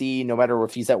 I would see no matter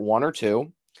if he's at 1 or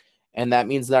 2. And that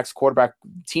means the next quarterback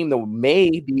team that may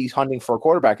be hunting for a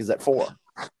quarterback is at 4.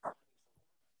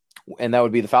 And that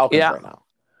would be the Falcons right now.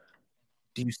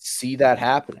 Do you see that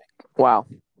happening? Wow.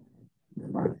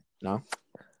 No?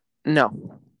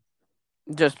 No.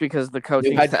 Just because the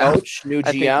coaching new head coach, new GM,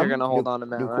 I think they're going to hold on to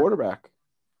that. New quarterback,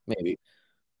 maybe.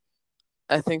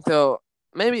 I think they'll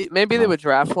maybe they would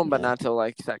draft one, but not till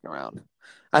second round.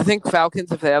 I think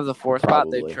Falcons, if they have the 4th spot,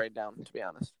 they'd trade down. To be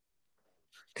honest,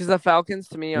 because the Falcons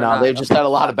to me are they've just had a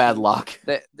lot of bad luck.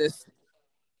 They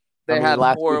had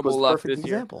horrible luck this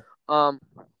example. Year.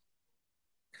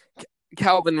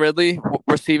 Calvin Ridley,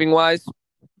 receiving wise,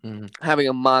 having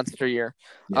a monster year.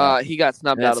 Yeah. He got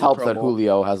snubbed out of the Pro Bowl. It's helped that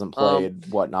Julio hasn't played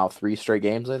 3 straight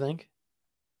games, I think.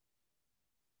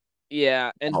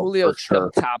 Yeah, and Julio's still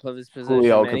top of his position.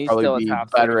 Julio could probably be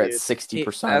better at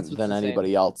 60% than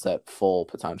anybody else at full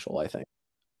potential, I think.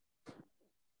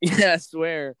 Yeah, I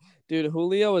swear. Dude,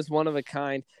 Julio is one of a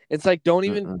kind. It's like, don't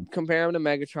even compare him to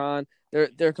Megatron.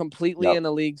 They're completely in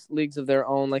the leagues of their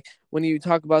own. Like, when you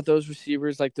talk about those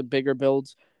receivers, like the bigger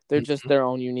builds, they're just their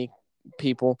own unique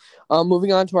people.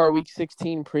 Moving on to our Week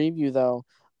 16 preview, though.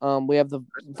 We have the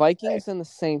Vikings and the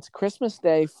Saints, Christmas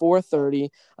Day, 4:30.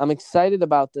 I'm excited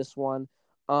about this one.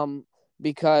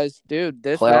 Because, dude,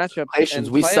 this Playoff matchup implications.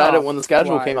 and We said it when the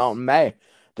schedule came out playoff-wise, in May.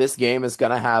 This game is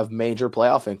going to have major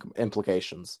playoff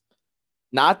implications.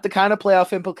 Not the kind of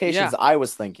playoff implications yeah, I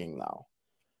was thinking, though.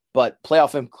 But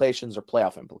playoff implications are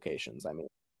playoff implications. I mean,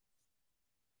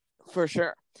 for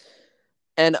sure.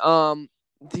 And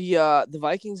the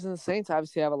Vikings and the Saints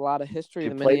obviously have a lot of history. they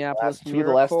The played Minneapolis two of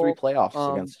the last three Miracle.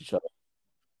 playoffs against each other.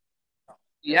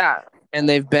 Yeah, and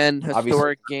they've been Obviously,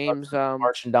 historic games.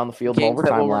 marching down the field in Games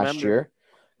that overtime we'll last remember. year.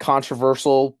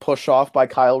 Controversial push off by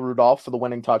Kyle Rudolph for the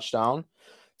winning touchdown.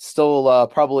 Still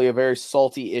probably a very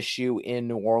salty issue in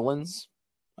New Orleans,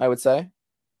 I would say.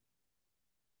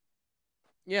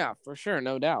 Yeah, for sure,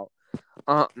 no doubt.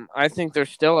 I think they're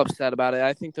still upset about it.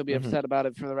 I think they'll be upset about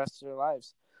it for the rest of their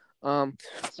lives.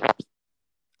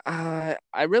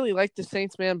 I really like the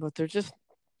Saints, man, but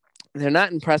they're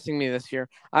not impressing me this year.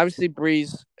 Obviously,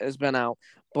 Breeze has been out,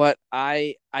 but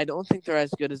I don't think they're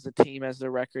as good as the team as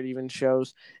their record even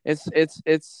shows.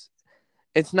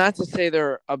 It's not to say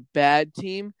they're a bad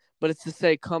team, but it's to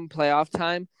say come playoff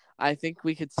time, I think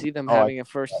we could see them having a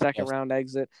first, second round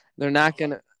exit. They're not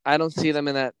gonna. I don't see them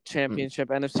in that championship,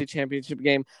 NFC championship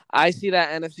game. I see that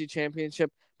NFC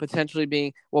championship potentially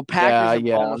being Packers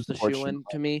are almost a shoe-in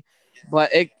to me,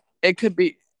 but it could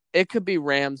be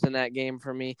Rams in that game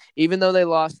for me. Even though they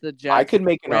lost the Jets, I could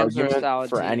make an Rams argument are a solid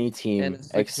for team, any team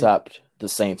except the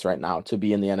Saints right now to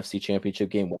be in the NFC championship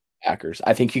game with the Packers.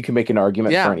 I think you can make an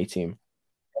argument for any team.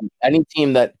 Any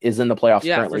team that is in the playoffs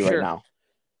currently right now.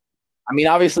 I mean,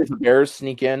 obviously, if the Bears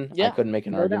sneak in, I couldn't make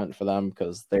an argument for them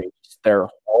because they're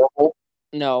horrible.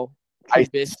 No,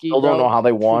 Trubisky, I still don't know how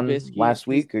they won last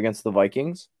week against the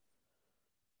Vikings.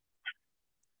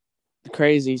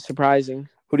 Crazy, surprising.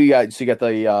 Who do you got? So you got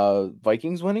the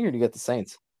Vikings winning, or do you get the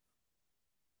Saints?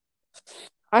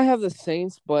 I have the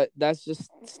Saints, but that's just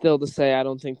still to say I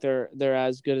don't think they're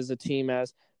as good as a team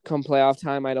as come playoff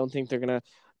time. I don't think they're gonna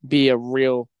be a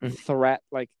real threat.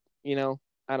 Like,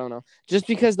 I don't know. Just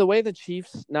because the way the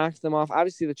Chiefs knocked them off,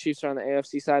 obviously the Chiefs are on the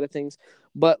AFC side of things,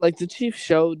 but like the Chiefs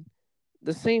showed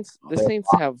the Saints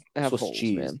have holes,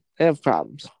 man. They have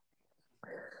problems.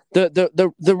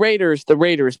 The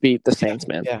Raiders beat the Saints,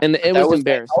 man. Yeah. And it was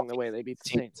embarrassing the way they beat the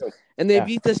Saints. And they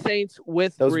beat the Saints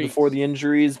with that was Breeze. Before the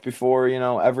injuries, before,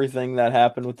 everything that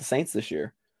happened with the Saints this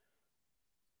year.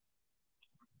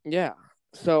 Yeah.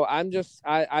 So I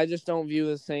just don't view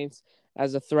the Saints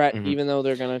as a threat, even though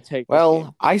they're going to take this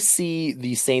game. I see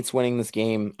the Saints winning this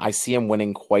game. I see them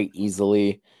winning quite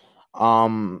easily.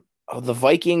 The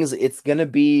Vikings, it's going to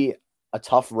be a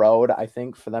tough road, I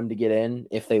think, for them to get in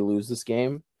if they lose this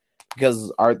game.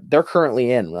 Because they're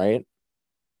currently in, right?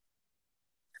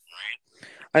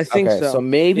 I think so. So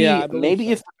maybe if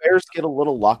the Bears get a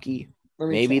little lucky,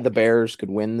 maybe the Bears could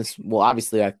win this. Well,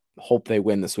 obviously, I hope they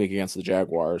win this week against the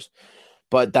Jaguars.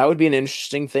 But that would be an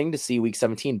interesting thing to see week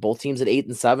 17. Both teams at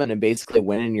 8-7 and basically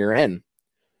win and you're in.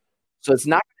 So it's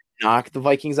not going to knock the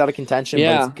Vikings out of contention,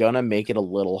 but it's going to make it a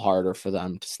little harder for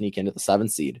them to sneak into the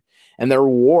 7th seed. And their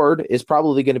reward is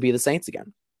probably going to be the Saints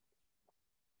again.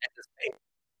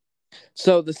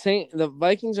 So the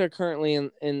Vikings are currently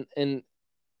in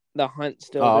the hunt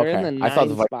still. They're in the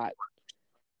 9th spot.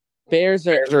 Bears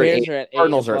are at 8.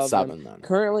 Cardinals are at 7 then.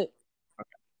 Currently. Okay.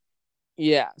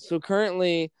 Yeah. So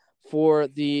currently for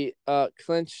the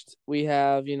clinched, we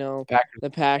have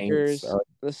the Packers,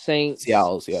 the Saints,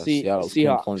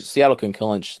 Seahawks. Seattle can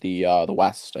clinch the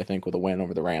West, I think, with a win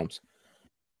over the Rams.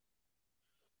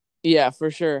 Yeah,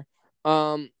 for sure.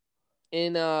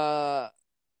 In the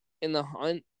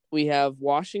hunt, we have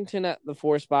Washington at the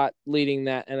 4th spot, leading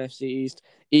that NFC East.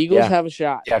 Eagles have a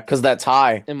shot. Yeah, because that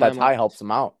tie helps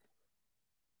them out.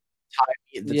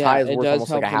 The tie is worth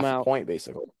almost like a half a point,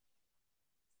 basically.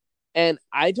 And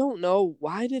I don't know,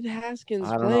 why did Haskins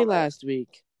play last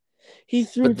week? He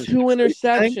threw 2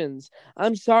 interceptions.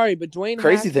 I'm sorry, but Dwayne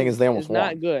Haskins thing is they almost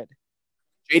not good.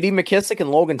 J.D. McKissick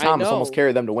and Logan Thomas almost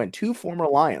carried them to win. 2 former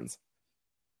Lions.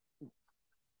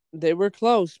 They were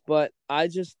close, but I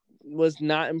just was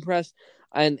not impressed.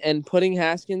 And putting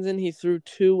Haskins in, he threw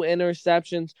 2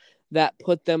 interceptions that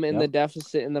put them in the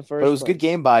deficit in the first place. But it was a good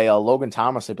game by Logan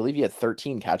Thomas. I believe he had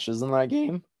 13 catches in that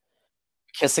game.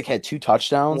 McKissick had 2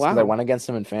 touchdowns because I went against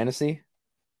him in fantasy.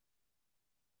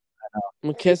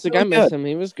 McKissick, I miss him.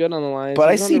 He was good on the Lions. But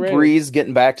I see Breeze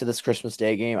getting back to this Christmas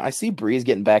Day game. I see Breeze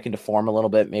getting back into form a little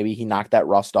bit. Maybe he knocked that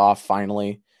rust off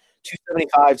finally.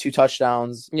 275, 2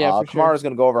 touchdowns. Kamara's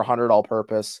going to go over 100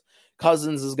 all-purpose.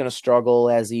 Cousins is going to struggle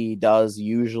as he does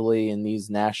usually in these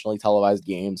nationally televised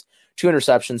games. 2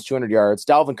 interceptions, 200 yards.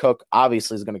 Dalvin Cook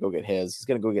obviously is going to go get his. He's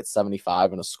going to go get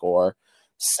 75 and a score.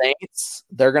 Saints,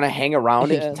 they're going to hang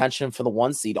around in contention for the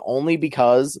 1 seed only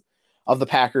because of the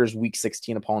Packers' Week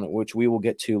 16 opponent, which we will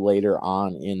get to later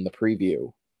on in the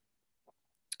preview.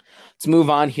 Let's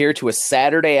move on here to a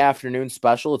Saturday afternoon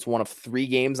special. It's one of 3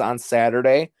 games on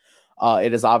Saturday.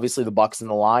 It is obviously the Bucs and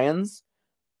the Lions.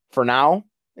 For now,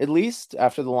 at least,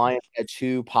 after the Lions had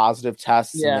 2 positive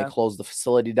tests and they closed the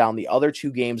facility down. The other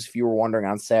 2 games, if you were wondering,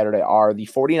 on Saturday are the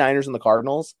 49ers and the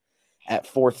Cardinals at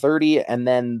 4:30, and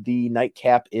then the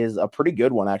nightcap is a pretty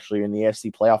good one, actually, in the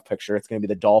AFC playoff picture. It's going to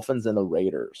be the Dolphins and the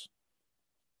Raiders.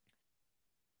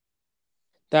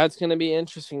 That's going to be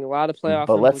interesting. A lot of playoff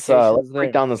but let's implications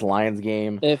break down this Lions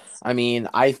game. If I mean,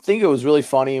 I think it was really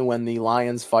funny when the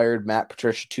Lions fired Matt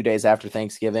Patricia 2 days after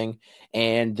Thanksgiving,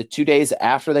 and the 2 days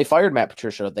after they fired Matt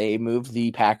Patricia, they moved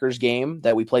the Packers game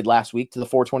that we played last week to the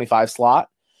 4:25 slot,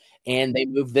 and they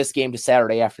moved this game to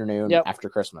Saturday afternoon after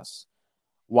Christmas.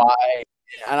 Why?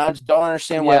 And I just don't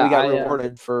understand why we got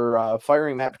rewarded for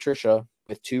firing Matt Patricia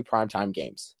with 2 primetime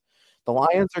games. The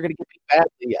Lions are going to get beat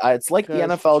badly. It's like the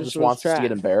NFL just wants us to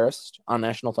get embarrassed on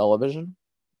national television.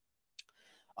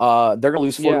 They're going to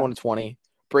lose 41-20.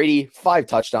 Brady, 5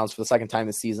 touchdowns for the second time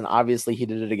this season. Obviously, he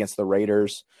did it against the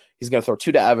Raiders. He's going to throw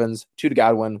 2 to Evans, 2 to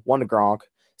Godwin, 1 to Gronk.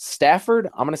 Stafford,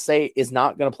 I'm going to say, is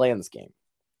not going to play in this game.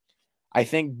 I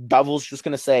think Bevel's just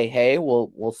going to say, hey,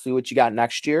 we'll see what you got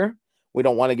next year. We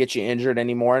don't want to get you injured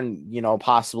anymore and,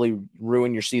 possibly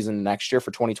ruin your season next year for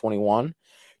 2021.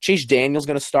 Chase Daniel's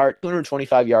going to start,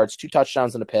 225 yards, 2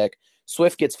 touchdowns and a pick.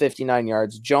 Swift gets 59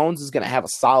 yards. Jones is going to have a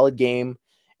solid game,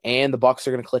 and the Bucs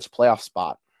are going to clinch a playoff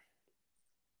spot.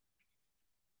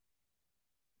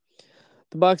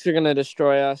 The Bucs are going to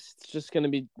destroy us. It's just going to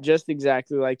be just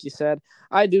exactly like you said.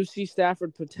 I do see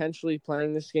Stafford potentially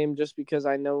playing this game just because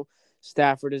I know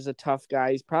Stafford is a tough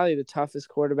guy. He's probably the toughest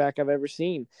quarterback I've ever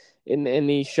seen. And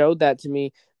he showed that to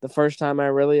me the first time I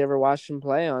really ever watched him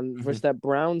play on versus that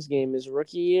Browns game his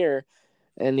rookie year.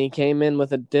 And he came in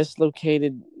with a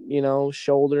dislocated,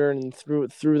 shoulder and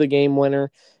threw the game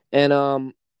winner. And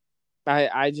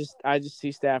I just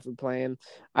see Stafford playing.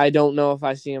 I don't know if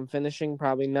I see him finishing,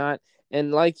 probably not.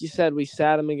 And like you said, we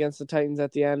sat him against the Titans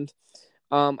at the end.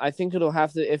 I think it'll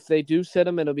have to, if they do sit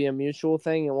him, it'll be a mutual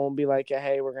thing. It won't be like,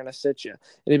 hey, we're going to sit you.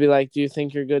 It'll be like, do you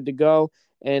think you're good to go?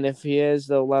 And if he is,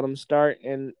 they'll let him start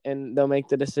and they'll make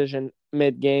the decision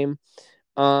mid-game.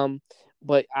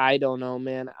 But I don't know,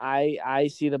 man. I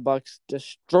see the Bucs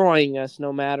destroying us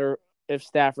no matter if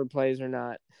Stafford plays or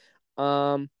not.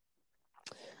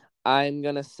 I'm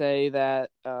going to say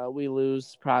that we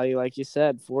lose probably, like you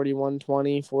said,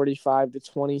 41-20,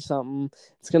 45-20 something.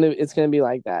 It's going to be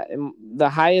like that. And the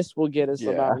highest we'll get is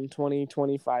about 20,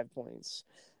 25 points.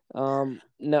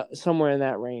 No, somewhere in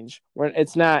that range. Where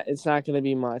it's not going to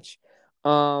be much.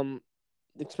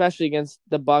 Especially against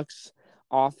the Bucs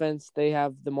offense, they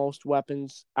have the most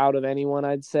weapons out of anyone,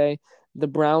 I'd say. The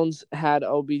Browns had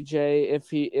OBJ.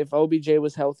 If OBJ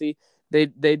was healthy,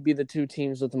 they'd be the 2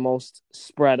 teams with the most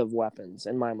spread of weapons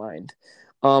in my mind.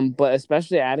 But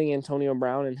especially adding Antonio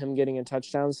Brown and him getting a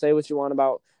touchdown. Say what you want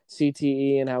about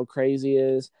CTE and how crazy he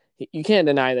is. You can't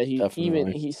deny that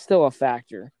he's still a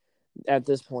factor at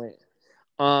this point.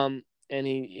 And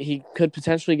he could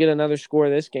potentially get another score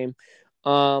this game.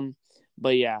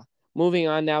 But yeah, moving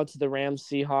on now to the Rams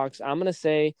Seahawks. I'm gonna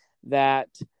say that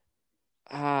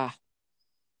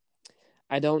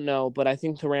I don't know, but I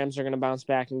think the Rams are going to bounce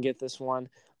back and get this one.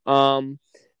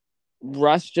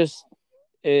 Russ just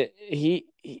I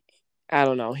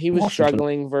don't know. He was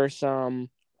struggling versus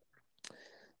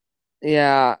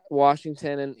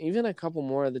Washington and even a couple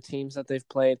more of the teams that they've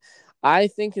played. I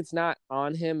think it's not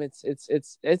on him. It's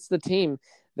the team.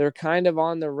 They're kind of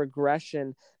on the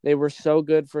regression. They were so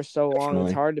good for so long. Definitely.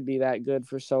 It's hard to be that good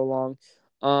for so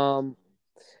long.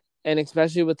 And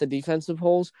especially with the defensive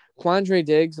holes, Quandre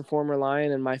Diggs, a former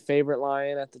Lion and my favorite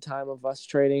Lion at the time of us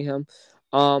trading him,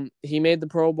 he made the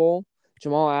Pro Bowl.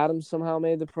 Jamal Adams somehow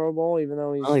made the Pro Bowl, even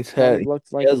though he's kind of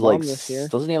looked like a bum this year.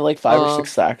 Doesn't he have like 5 or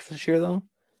 6 sacks this year, though?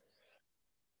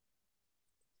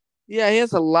 Yeah, he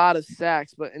has a lot of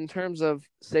sacks, but in terms of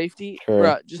safety,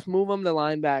 bruh, just move him to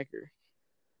linebacker.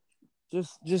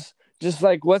 Just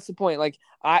like, what's the point? Like,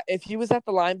 if he was at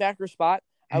the linebacker spot,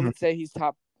 I would say he's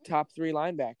top 3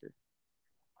 linebacker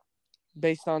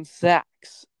based on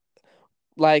sacks.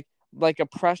 Like a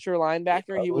pressure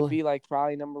linebacker, he would be like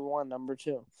probably number 1, number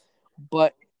 2.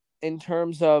 But in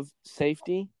terms of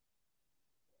safety,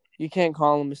 you can't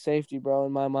call him a safety, bro.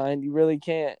 In my mind, you really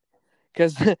can't,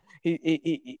 because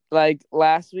he like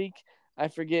last week, I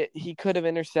forget, he could have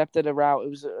intercepted a route. It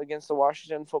was against the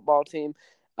Washington football team.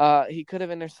 He could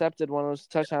have intercepted one of those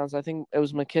touchdowns. I think it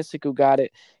was McKissick who got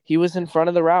it. He was in front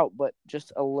of the route, but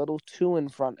just a little too in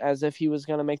front, as if he was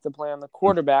going to make the play on the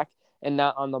quarterback and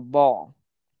not on the ball.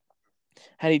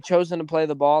 Had he chosen to play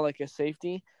the ball like a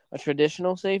safety, a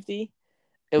traditional safety,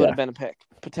 it would have been a pick,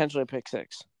 potentially a pick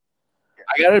six.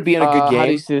 I got to be in a good game. How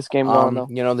do you see this game going,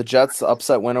 though? The Jets'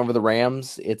 upset win over the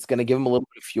Rams. It's going to give them a little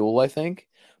bit of fuel, I think,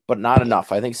 but not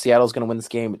enough. I think Seattle's going to win this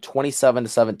game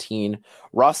 27-17.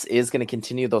 Russ is going to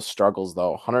continue those struggles,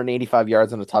 though. 185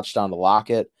 yards and a touchdown to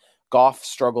Lockett. Goff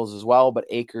struggles as well, but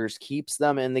Akers keeps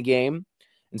them in the game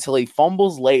until he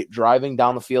fumbles late, driving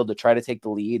down the field to try to take the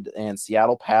lead, and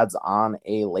Seattle pads on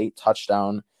a late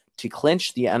touchdown to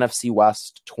clinch the NFC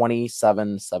West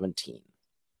 27-17.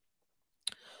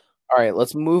 All right,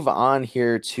 let's move on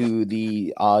here to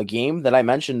the game that I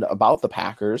mentioned about the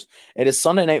Packers. It is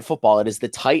Sunday Night Football. It is the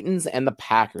Titans and the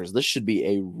Packers. This should be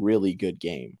a really good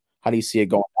game. How do you see it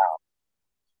going down?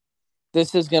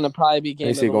 This is going to probably be game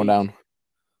of the week. How do you see it going down?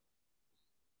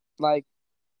 Like,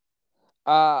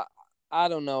 I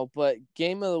don't know, but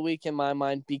game of the week in my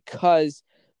mind, because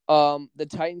the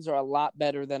Titans are a lot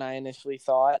better than I initially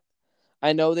thought.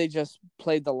 I know they just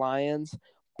played the Lions,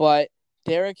 but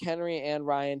Derrick Henry and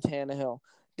Ryan Tannehill.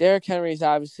 Derrick Henry is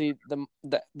obviously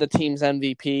the team's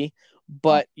MVP,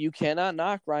 but you cannot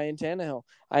knock Ryan Tannehill.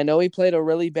 I know he played a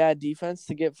really bad defense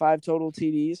to get 5 total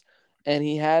TDs, and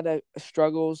he had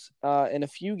struggles in a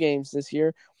few games this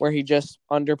year where he just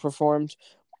underperformed.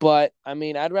 But, I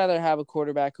mean, I'd rather have a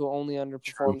quarterback who only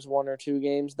underperforms 1 or 2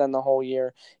 games than the whole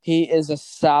year. He is a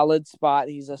solid spot.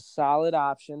 He's a solid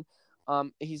option.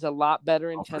 He's a lot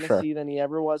better in Tennessee than he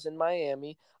ever was in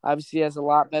Miami. Obviously, he has a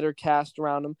lot better cast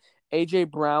around him. A.J.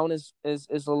 Brown is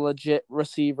a legit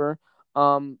receiver.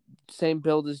 Same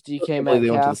build as DK Metcalf. They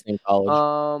went to the same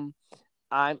college.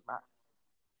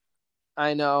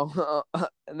 I know.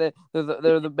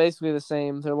 They're basically the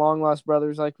same. They're long-lost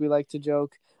brothers, like we like to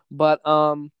joke. But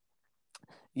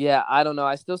yeah, I don't know.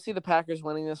 I still see the Packers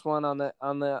winning this one on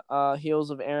the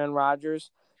heels of Aaron Rodgers,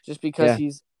 just because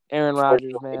he's Aaron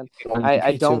Rodgers, man.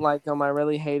 I don't like him. I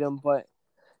really hate him. But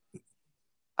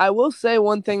I will say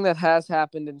one thing that has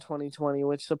happened in 2020,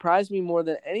 which surprised me more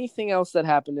than anything else that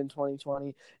happened in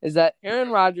 2020, is that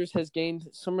Aaron Rodgers has gained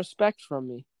some respect from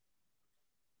me.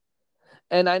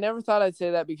 And I never thought I'd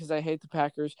say that because I hate the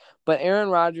Packers, but Aaron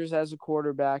Rodgers as a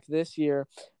quarterback this year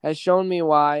has shown me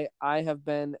why I have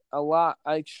been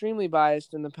extremely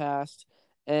biased in the past.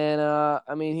 And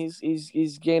I mean,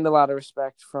 he's gained a lot of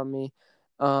respect from me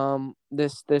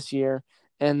this year,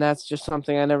 and that's just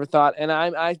something I never thought. And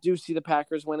I do see the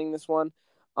Packers winning this one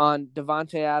on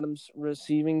Devontae Adams'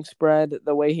 receiving spread,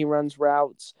 the way he runs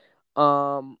routes.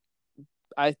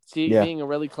 I see it being a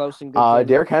really close and good game.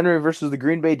 Derrick Henry versus the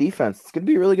Green Bay defense. It's going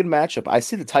to be a really good matchup. I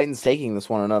see the Titans taking this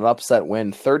one in an upset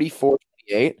win,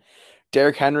 34-28.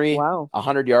 Derrick Henry,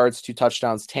 100 yards, 2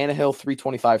 touchdowns. Tannehill,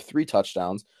 325, 3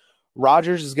 touchdowns.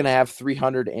 Rodgers is going to have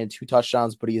 300 and 2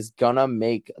 touchdowns, but he is going to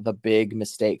make the big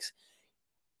mistakes.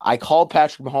 I called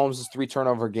Patrick Mahomes'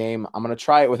 3-turnover game. I'm going to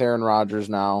try it with Aaron Rodgers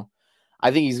now.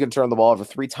 I think he's going to turn the ball over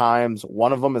 3 times.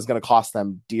 One of them is going to cost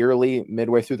them dearly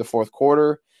midway through the fourth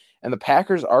quarter. And the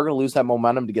Packers are going to lose that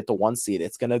momentum to get the 1 seed.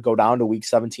 It's going to go down to week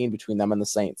 17 between them and the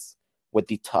Saints, with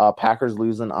the Packers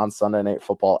losing on Sunday Night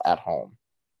Football at home.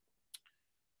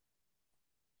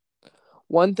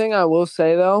 One thing I will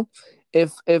say, though,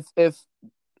 if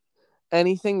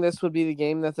anything, this would be the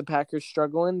game that the Packers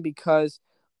struggle in, because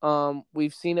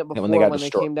we've seen it before when they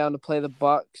came down to play the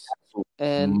Bucks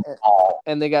and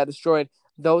they got destroyed.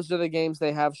 Those are the games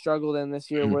they have struggled in this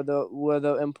year, were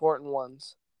the important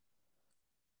ones.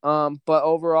 But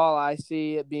overall, I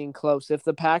see it being close. If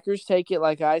the Packers take it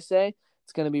like I say,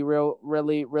 it's going to be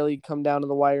really come down to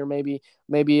the wire. Maybe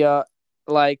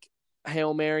like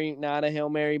Hail Mary, not a Hail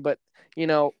Mary, but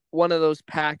one of those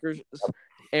Packers,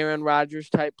 Aaron Rodgers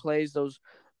type plays, those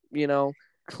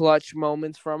clutch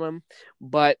moments from him.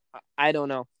 But I don't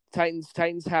know.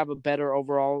 Titans have a better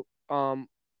overall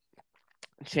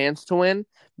chance to win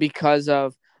because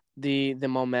of the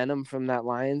momentum from that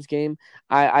Lions game.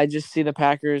 I just see the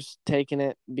Packers taking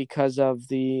it because of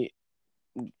the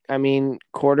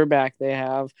quarterback they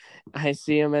have. I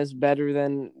see him as better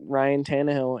than Ryan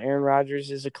Tannehill. Aaron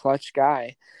Rodgers is a clutch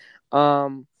guy.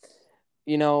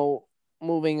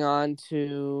 Moving on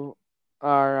to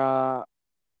our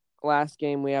last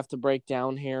game we have to break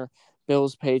down here.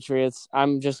 Bills Patriots.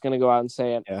 I'm just gonna go out and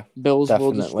say it. Yeah, Bills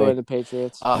will destroy the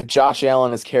Patriots. Josh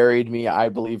Allen has carried me, I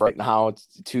believe, right now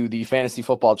to the fantasy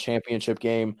football championship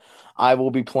game. I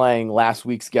will be playing last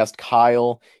week's guest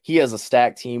Kyle. He has a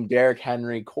stacked team: Derrick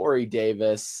Henry, Corey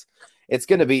Davis. It's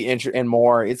going to be It's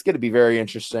going to be very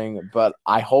interesting, but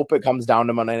I hope it comes down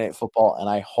to Monday Night Football, and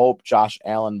I hope Josh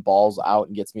Allen balls out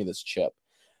and gets me this chip.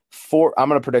 I'm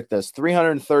going to predict this: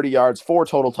 330 yards, 4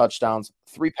 total touchdowns,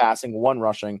 3 passing, 1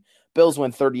 rushing. Bills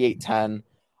win 38-10.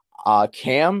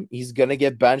 Cam, he's going to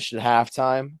get benched at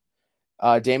halftime.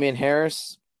 Damian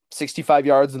Harris, 65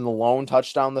 yards in the lone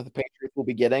touchdown that the Patriots will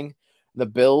be getting. The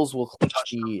Bills will clinch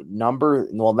the number.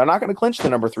 Well, they're not going to clinch the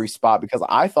number 3 spot because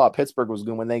I thought Pittsburgh was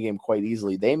going to win that game quite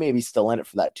easily. They may be still in it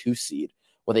for that 2 seed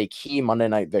with a key Monday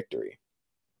night victory.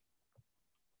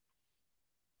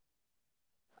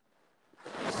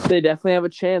 They definitely have a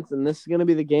chance, and this is going to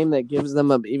be the game that gives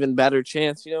them an even better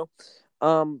chance,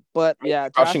 But yeah,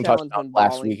 Josh Allen's been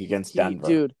last week against Denver.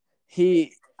 Dude,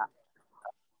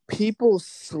 people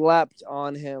slept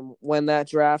on him when that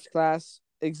draft class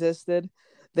existed.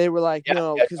 They were like,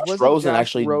 because Josh Rosen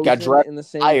actually got drafted in the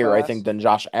same higher, class? I think, than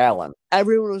Josh Allen.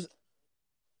 Everyone was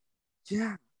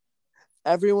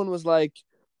like,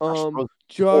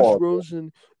 Josh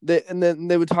Rosen. And then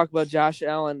they would talk about Josh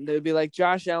Allen. They would be like,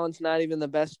 Josh Allen's not even the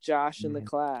best Josh in the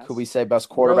class. Could we say best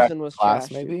quarterback in the class,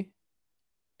 maybe?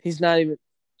 He's not even.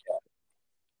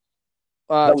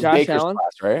 Josh Baker's Allen,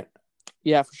 class, right?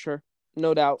 Yeah, for sure.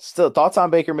 No doubt. Still, thoughts on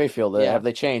Baker Mayfield? Yeah. Have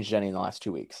they changed any in the last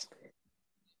 2 weeks?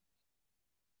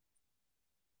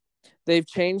 They've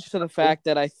changed to the fact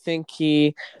that I think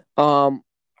he will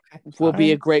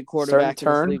be a great quarterback in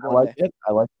this league one day.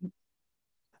 I like it.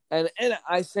 And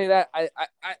I say that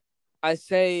I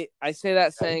say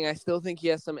that saying I still think he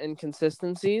has some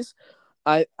inconsistencies.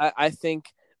 I think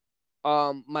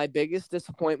my biggest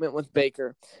disappointment with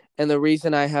Baker, and the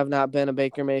reason I have not been a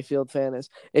Baker Mayfield fan, is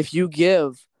if you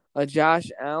give a Josh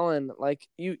Allen, like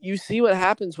you see what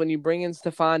happens when you bring in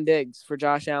Stephon Diggs for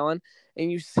Josh Allen, and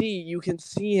you can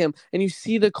see him, and you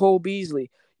see the Cole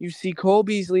Beasley. You see Cole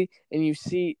Beasley, and you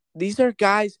see these are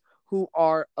guys who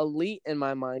are elite in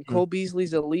my mind. Cole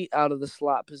Beasley's elite out of the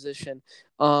slot position.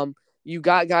 You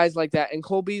got guys like that, and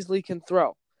Cole Beasley can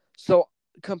throw. So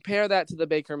compare that to the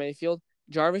Baker Mayfield.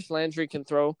 Jarvis Landry can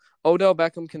throw. Odell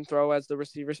Beckham can throw as the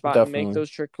receiver spot and make those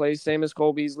trick plays, same as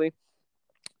Cole Beasley.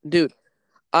 Dude,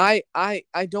 I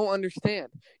don't understand.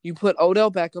 You put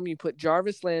Odell Beckham, you put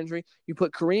Jarvis Landry, you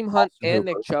put Kareem Hunt and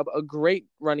Nick Chubb, a great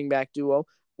running back duo,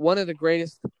 one of the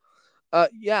greatest.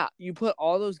 You put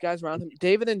all those guys around him.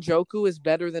 David Njoku is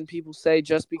better than people say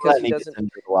just because he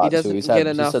doesn't get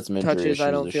enough touches.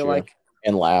 I don't feel like.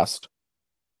 And last.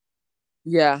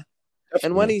 Yeah. Definitely.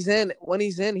 And when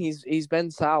he's in, he's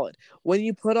been solid. When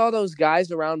you put all those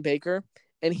guys around Baker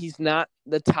and he's not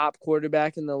the top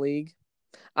quarterback in the league,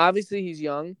 obviously he's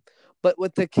young, but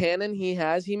with the cannon he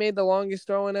has, he made the longest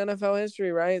throw in NFL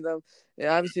history, right? It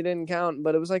obviously didn't count,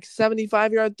 but it was like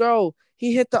 75-yard throw.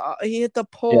 He hit the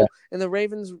pole, and the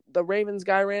Ravens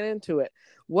guy ran into it.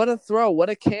 What a throw!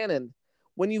 What a cannon!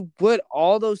 When you put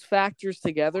all those factors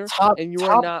together, and you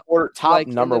are not top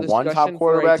number 1 top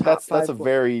quarterback, that's a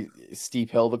very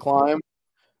steep hill to climb.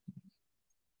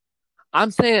 I'm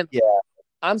saying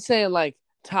like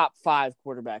top 5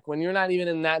 quarterback when you're not even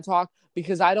in that talk,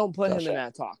 because I don't put him in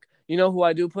that talk. You know who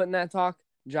I do put in that talk?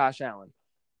 Josh Allen.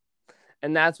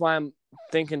 And that's why I'm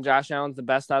thinking Josh Allen's the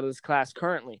best out of this class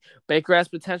currently. Baker has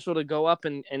potential to go up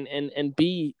and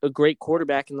be a great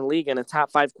quarterback in the league and a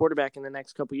top 5 quarterback in the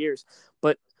next couple years.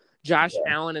 But Josh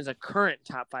Allen is a current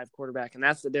top 5 quarterback, and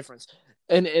that's the difference.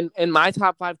 And in my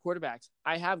top 5 quarterbacks,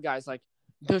 I have guys like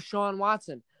Deshaun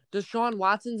Watson. Deshaun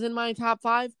Watson's in my top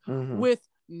 5 with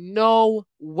no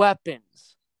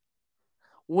weapons.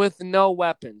 Will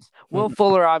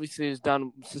Fuller obviously is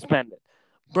done suspended.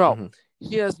 Bro,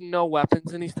 he has no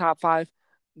weapons and he's top 5.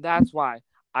 That's why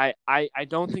I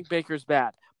don't think Baker's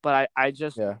bad, but I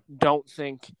just don't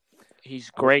think he's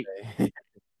great.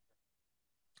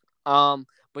 But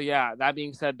yeah, that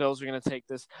being said, Bills are going to take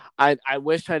this. I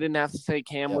wish I didn't have to say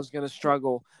Cam was going to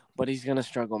struggle, but he's going to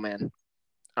struggle, man.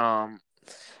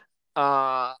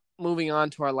 Moving on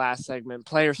to our last segment,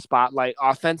 player spotlight.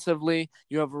 Offensively,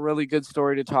 you have a really good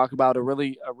story to talk about, a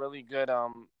really good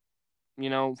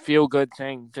feel good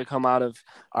thing to come out of.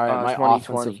 All right, my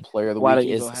offensive player of the week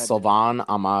is Salvon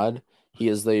Ahmed. He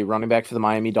is the running back for the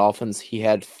Miami Dolphins. He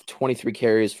had 23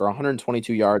 carries for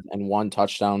 122 yards and 1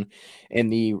 touchdown in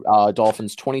the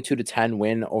Dolphins' 22-10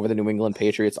 win over the New England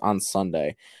Patriots on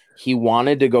Sunday. He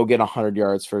wanted to go get 100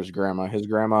 yards for his grandma. His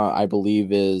grandma, I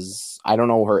believe, I don't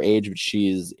know her age, but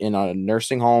she's in a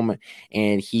nursing home.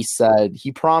 And he said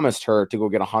he promised her to go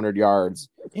get 100 yards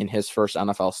in his first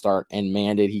NFL start. And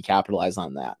man, did he capitalize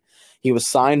on that. He was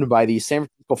signed by the San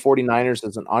Francisco 49ers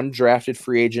as an undrafted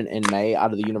free agent in May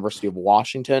out of the University of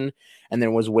Washington, and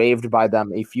then was waived by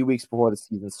them a few weeks before the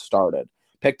season started.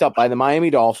 Picked up by the Miami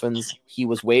Dolphins. He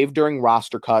was waived during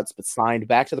roster cuts, but signed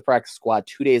back to the practice squad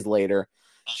 2 days later.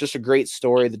 It's just a great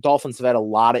story. The Dolphins have had a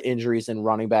lot of injuries in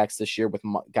running backs this year with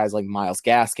guys like Myles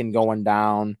Gaskin going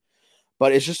down.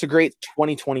 But it's just a great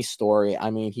 2020 story. I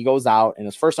mean, he goes out in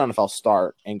his first NFL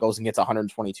start and goes and gets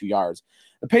 122 yards.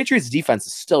 The Patriots defense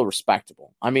is still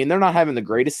respectable. I mean, they're not having the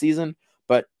greatest season,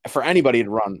 but for anybody to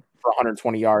run for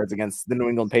 120 yards against the New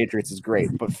England Patriots is great.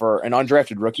 But for an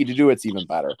undrafted rookie to do it's even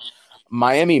better.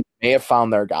 Miami may have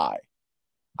found their guy.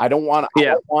 I don't want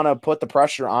to put the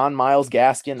pressure on Myles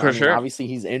Gaskin. Obviously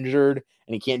he's injured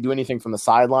and he can't do anything from the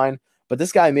sideline, but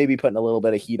this guy may be putting a little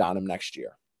bit of heat on him next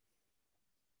year.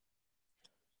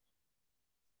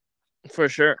 For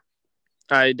sure.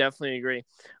 I definitely agree.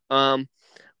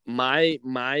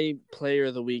 My player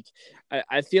of the week,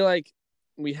 I feel like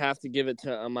we have to give it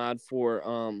to Ahmad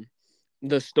for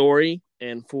the story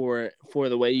and for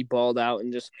the way he balled out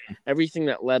and just everything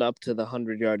that led up to the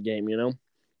 100-yard game, you know?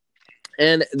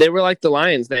 And they were like the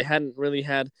Lions. They hadn't really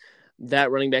had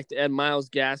that running back. And Myles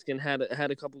Gaskin had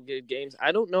a couple good games.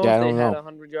 I don't know if they had a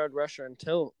 100-yard rusher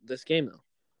until this game, though.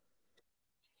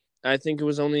 I think it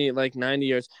was only like 90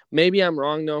 yards. Maybe I'm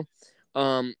wrong, though.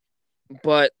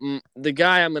 But the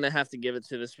guy I'm going to have to give it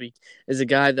to this week is a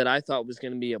guy that I thought was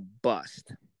going to be a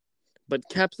bust, but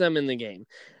kept them in the game.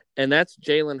 And that's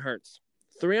Jalen Hurts.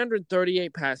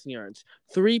 338 passing yards,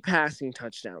 3 passing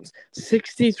touchdowns,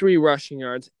 63 rushing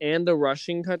yards, and a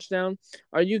rushing touchdown.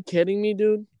 Are you kidding me,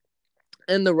 dude?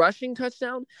 And the rushing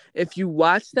touchdown, if you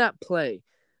watch that play,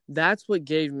 that's what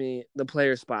gave me the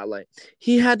player spotlight.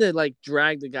 He had to like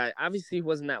drag the guy. Obviously, he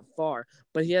wasn't that far,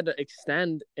 but he had to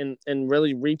extend and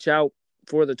really reach out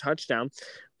for the touchdown.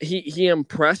 He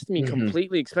impressed me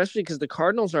completely, especially because the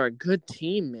Cardinals are a good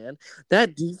team, man.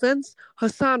 That defense,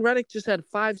 Hassan Reddick just had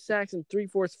 5 sacks and 3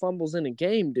 forced fumbles in a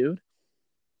game, dude.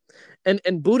 And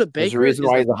Budda Baker There's a reason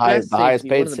why he's the highest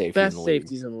paid safety in the league.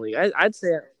 Safeties in the league. I'd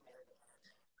say.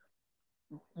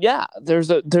 Yeah, there's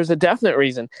a definite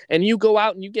reason. And you go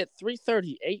out and you get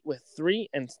 338 with 3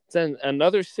 and then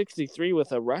another 63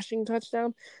 with a rushing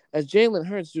touchdown. As Jalen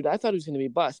Hurts, dude, I thought he was going to be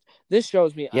bust. This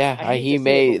shows me. Yeah, he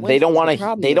may. They don't want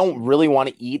to. They don't really want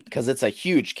to eat because it's a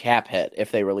huge cap hit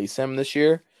if they release him this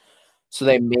year. So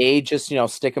they may just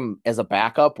stick him as a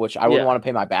backup, which I wouldn't want to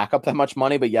pay my backup that much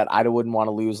money, but yet I wouldn't want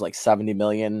to lose like $70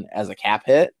 million as a cap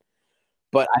hit.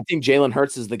 But I think Jalen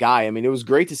Hurts is the guy. I mean, it was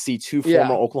great to see 2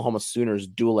 former Oklahoma Sooners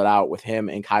duel it out with him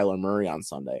and Kyler Murray on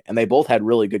Sunday. And they both had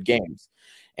really good games.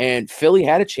 And Philly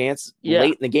had a chance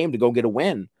late in the game to go get a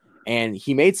win. And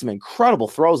he made some incredible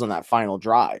throws on that final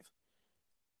drive.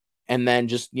 And then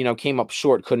just, came up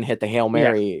short, couldn't hit the Hail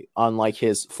Mary, unlike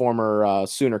his former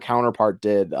Sooner counterpart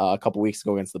did a couple weeks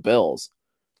ago against the Bills.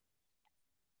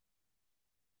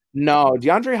 No,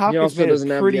 DeAndre Hopkins made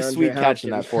a pretty sweet catch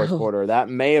in that fourth quarter. That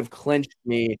may have clinched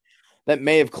me.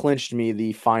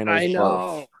 The final. I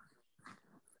know.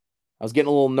 I was getting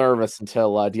a little nervous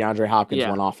until DeAndre Hopkins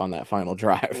went off on that final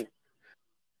drive.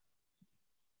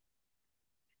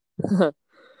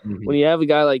 When you have a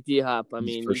guy like D-Hop, I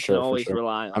mean, you can always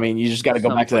rely on. I mean, you just got to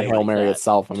go back to the Hail Mary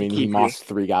itself. I mean, he mossed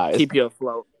 3 guys. Keep you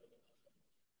afloat.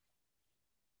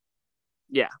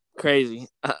 Yeah, crazy.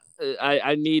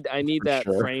 I need that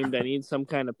framed. I need some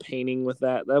kind of painting with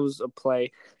that. That was a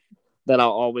play that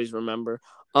I'll always remember.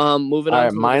 Moving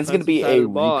on. Mine's going to be a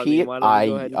repeat.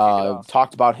 I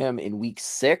talked about him in week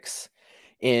 6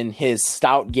 in his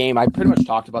stout game. I pretty much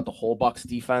talked about the whole Bucs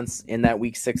defense in that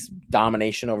week 6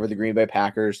 domination over the Green Bay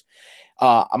Packers.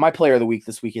 My player of the week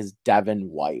this week is Devin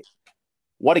White.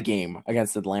 What a game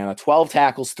against Atlanta. 12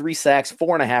 tackles, 3 sacks,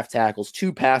 4.5 tackles,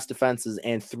 2 pass defenses,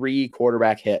 and 3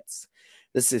 quarterback hits.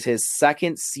 This is his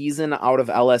 2nd season out of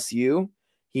LSU.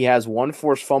 He has 1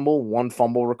 forced fumble, 1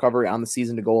 fumble recovery on the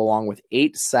season to go along with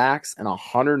 8 sacks and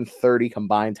 130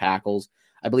 combined tackles.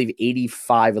 I believe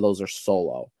 85 of those are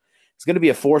solo. It's going to be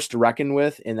a force to reckon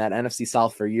with in that NFC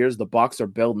South for years. The Bucs are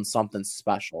building something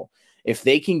special. If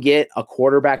they can get a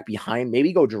quarterback behind,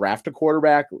 maybe go draft a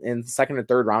quarterback in the 2nd or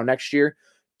 3rd round next year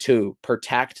to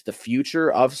protect the future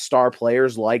of star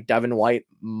players like Devin White,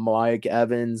 Mike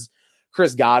Evans,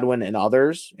 Chris Godwin, and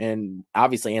others, and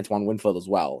obviously Antoine Winfield as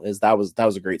well. That was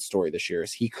a great story this year.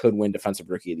 He could win Defensive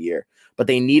Rookie of the Year, but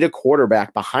they need a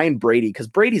quarterback behind Brady because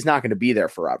Brady's not going to be there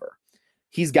forever.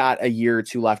 He's got a year or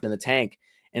 2 left in the tank,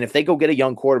 and if they go get a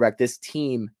young quarterback, this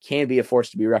team can be a force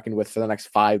to be reckoned with for the next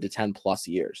 5 to 10 plus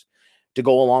years. To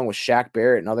go along with Shaq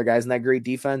Barrett and other guys in that great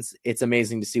defense, it's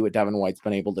amazing to see what Devin White's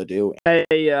been able to do. Hey,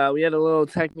 we had a little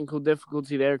technical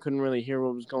difficulty there. Couldn't really hear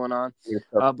what was going on.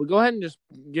 But go ahead and just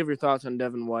give your thoughts on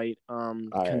Devin White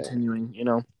continuing,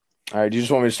 All right, do you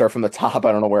just want me to start from the top?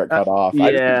 I don't know where it cut off. I just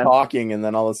keep Yeah, talking, and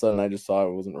then all of a sudden I just saw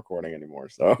it wasn't recording anymore.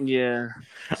 So, yeah.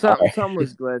 all Something right.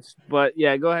 was glitched, but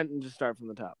yeah, go ahead and just start from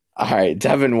the top. All right,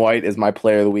 Devin White is my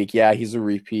player of the week. Yeah, he's a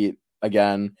repeat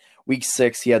again. Week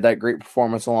 6, he had that great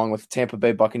performance along with Tampa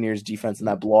Bay Buccaneers defense in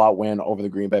that blowout win over the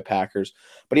Green Bay Packers.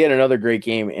 But he had another great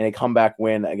game in a comeback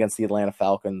win against the Atlanta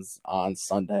Falcons on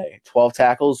Sunday. 12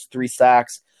 tackles, 3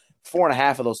 sacks.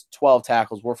 4.5 of those 12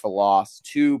 tackles were for loss.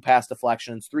 2 pass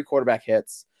deflections, 3 quarterback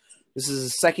hits. This is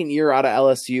his second year out of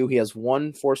LSU. He has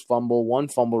 1 forced fumble, 1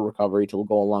 fumble recovery to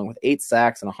go along with 8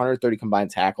 sacks and 130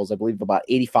 combined tackles. I believe about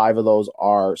 85 of those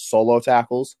are solo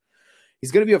tackles.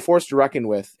 He's going to be a force to reckon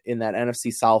with in that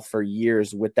NFC South for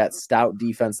years with that stout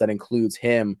defense that includes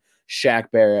him,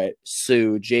 Shaq Barrett,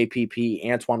 Sue,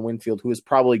 JPP, Antoine Winfield, who is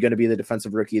probably going to be the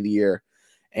defensive rookie of the year,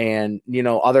 and,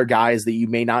 other guys that you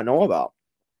may not know about.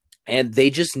 And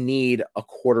they just need a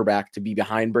quarterback to be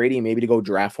behind Brady, maybe to go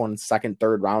draft one second,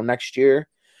 third round next year.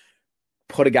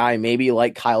 Put a guy maybe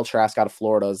like Kyle Trask out of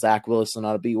Florida, Zach Wilson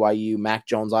out of BYU, Mac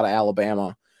Jones out of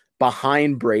Alabama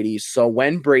behind Brady. So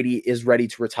when Brady is ready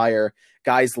to retire,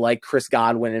 guys like Chris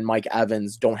Godwin and Mike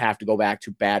Evans don't have to go back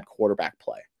to bad quarterback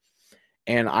play.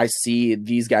 And I see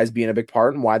these guys being a big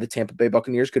part in why the Tampa Bay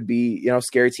Buccaneers could be, a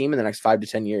scary team in the next 5 to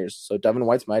 10 years. So Devin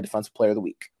White's my defensive player of the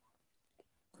week.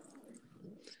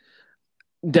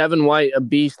 Devin White, a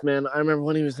beast, man. I remember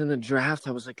when he was in the draft,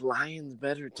 I was like, Lions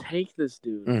better take this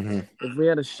dude. Mm-hmm. If we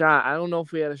had a shot, I don't know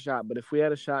if we had a shot, but if we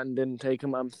had a shot and didn't take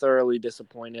him, I'm thoroughly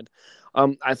disappointed.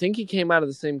 I think he came out of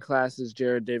the same class as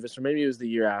Jared Davis, or maybe it was the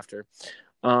year after.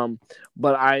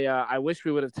 But I wish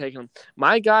we would have taken him.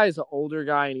 My guy is an older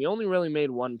guy, and he only really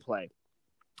made one play.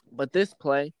 But this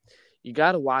play, you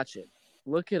got to watch it.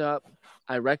 Look it up.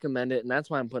 I recommend it, and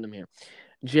that's why I'm putting him here.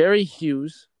 Jerry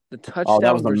Hughes. The touchdown. Oh,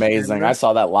 that was amazing. Denver. I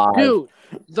saw that live. Dude,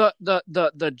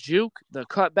 the juke, the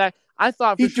cutback. I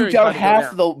thought for sure he juked out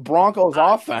half the Broncos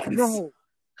offense. Bro,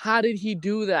 how did he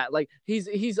do that? Like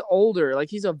he's older. Like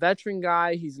he's a veteran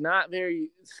guy. He's not very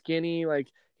skinny. Like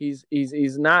he's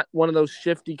not one of those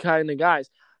shifty kind of guys.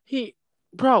 He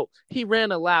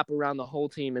ran a lap around the whole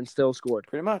team and still scored.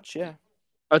 Pretty much, yeah.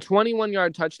 A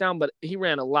 21-yard touchdown, but he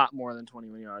ran a lot more than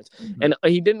 21 yards. Mm-hmm. And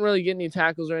he didn't really get any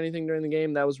tackles or anything during the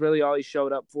game. That was really all he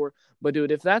showed up for. But,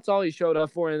 dude, if that's all he showed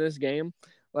up for in this game,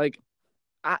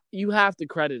 you have to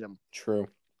credit him. True.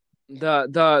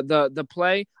 The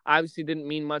play obviously didn't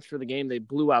mean much for the game. They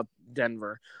blew out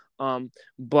Denver.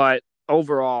 But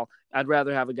overall, I'd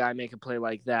rather have a guy make a play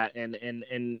like that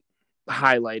and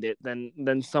highlight it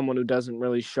than someone who doesn't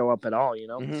really show up at all,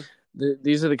 Mm-hmm.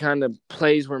 These are the kind of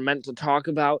plays we're meant to talk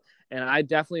about, and I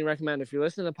definitely recommend if you're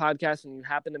listening to the podcast and you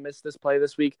happen to miss this play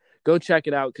this week, go check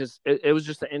it out because it was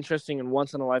just an interesting and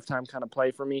once-in-a-lifetime kind of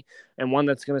play for me and one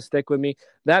that's going to stick with me.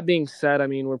 That being said, I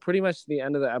mean, we're pretty much at the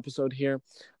end of the episode here.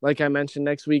 Like I mentioned,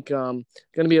 next week going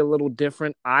to be a little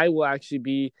different. I will actually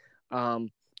be out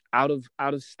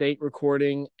of state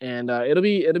recording, and it'll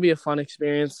be a fun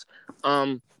experience.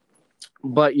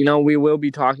 But, we will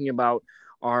be talking about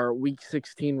our Week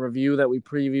 16 review that we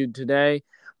previewed today.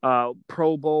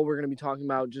 Pro Bowl, we're going to be talking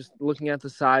about just looking at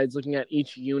the sides, looking at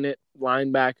each unit,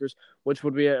 linebackers, which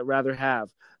would we rather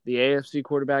have, the AFC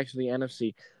quarterbacks or the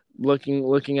NFC?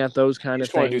 Looking at those kind of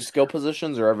things. You want to do skill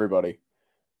positions or everybody?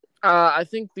 I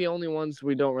think the only ones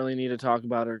we don't really need to talk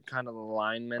about are kind of the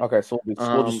linemen. Okay, so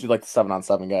we'll just do like the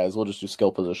 7-on-7 guys. We'll just do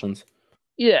skill positions.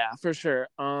 Yeah, for sure.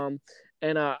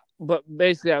 But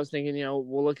basically I was thinking,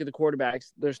 we'll look at the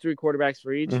quarterbacks. There's 3 quarterbacks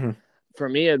for each. Mm-hmm. For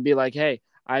me, it'd be like, hey,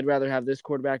 I'd rather have this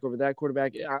quarterback over that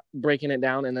quarterback, breaking it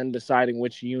down and then deciding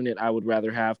which unit I would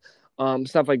rather have,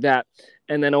 stuff like that.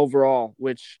 And then overall,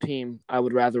 which team I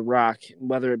would rather rock,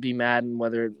 whether it be Madden,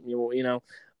 whether,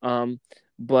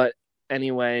 but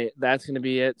anyway, that's going to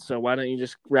be it. So why don't you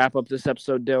just wrap up this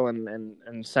episode, Dylan,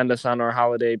 and send us on our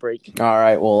holiday break? All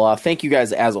right. Well, thank you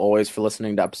guys, as always, for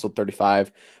listening to episode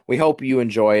 35. We hope you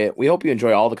enjoy it. We hope you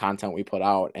enjoy all the content we put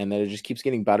out and that it just keeps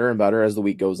getting better and better as the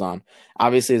week goes on.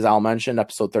 Obviously, as Al mentioned,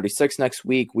 episode 36 next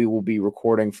week, we will be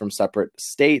recording from separate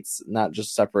states, not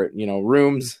just separate,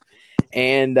 rooms.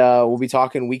 And we'll be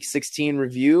talking Week 16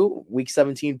 review, Week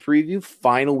 17 preview,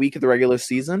 final week of the regular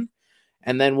season.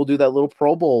 And then we'll do that little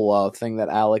Pro Bowl thing that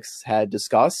Alex had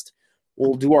discussed.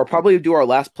 We'll probably do our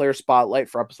last player spotlight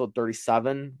for episode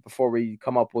 37 before we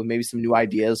come up with maybe some new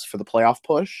ideas for the playoff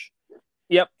push.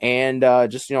 Yep. And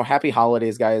just, happy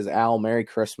holidays, guys. Al, Merry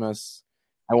Christmas.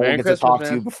 I won't get to talk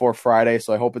to you before Friday,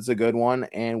 so I hope it's a good one.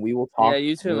 And we will talk. Yeah,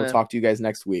 you too, We'll talk to you guys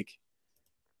next week.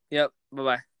 Yep.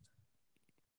 Bye-bye.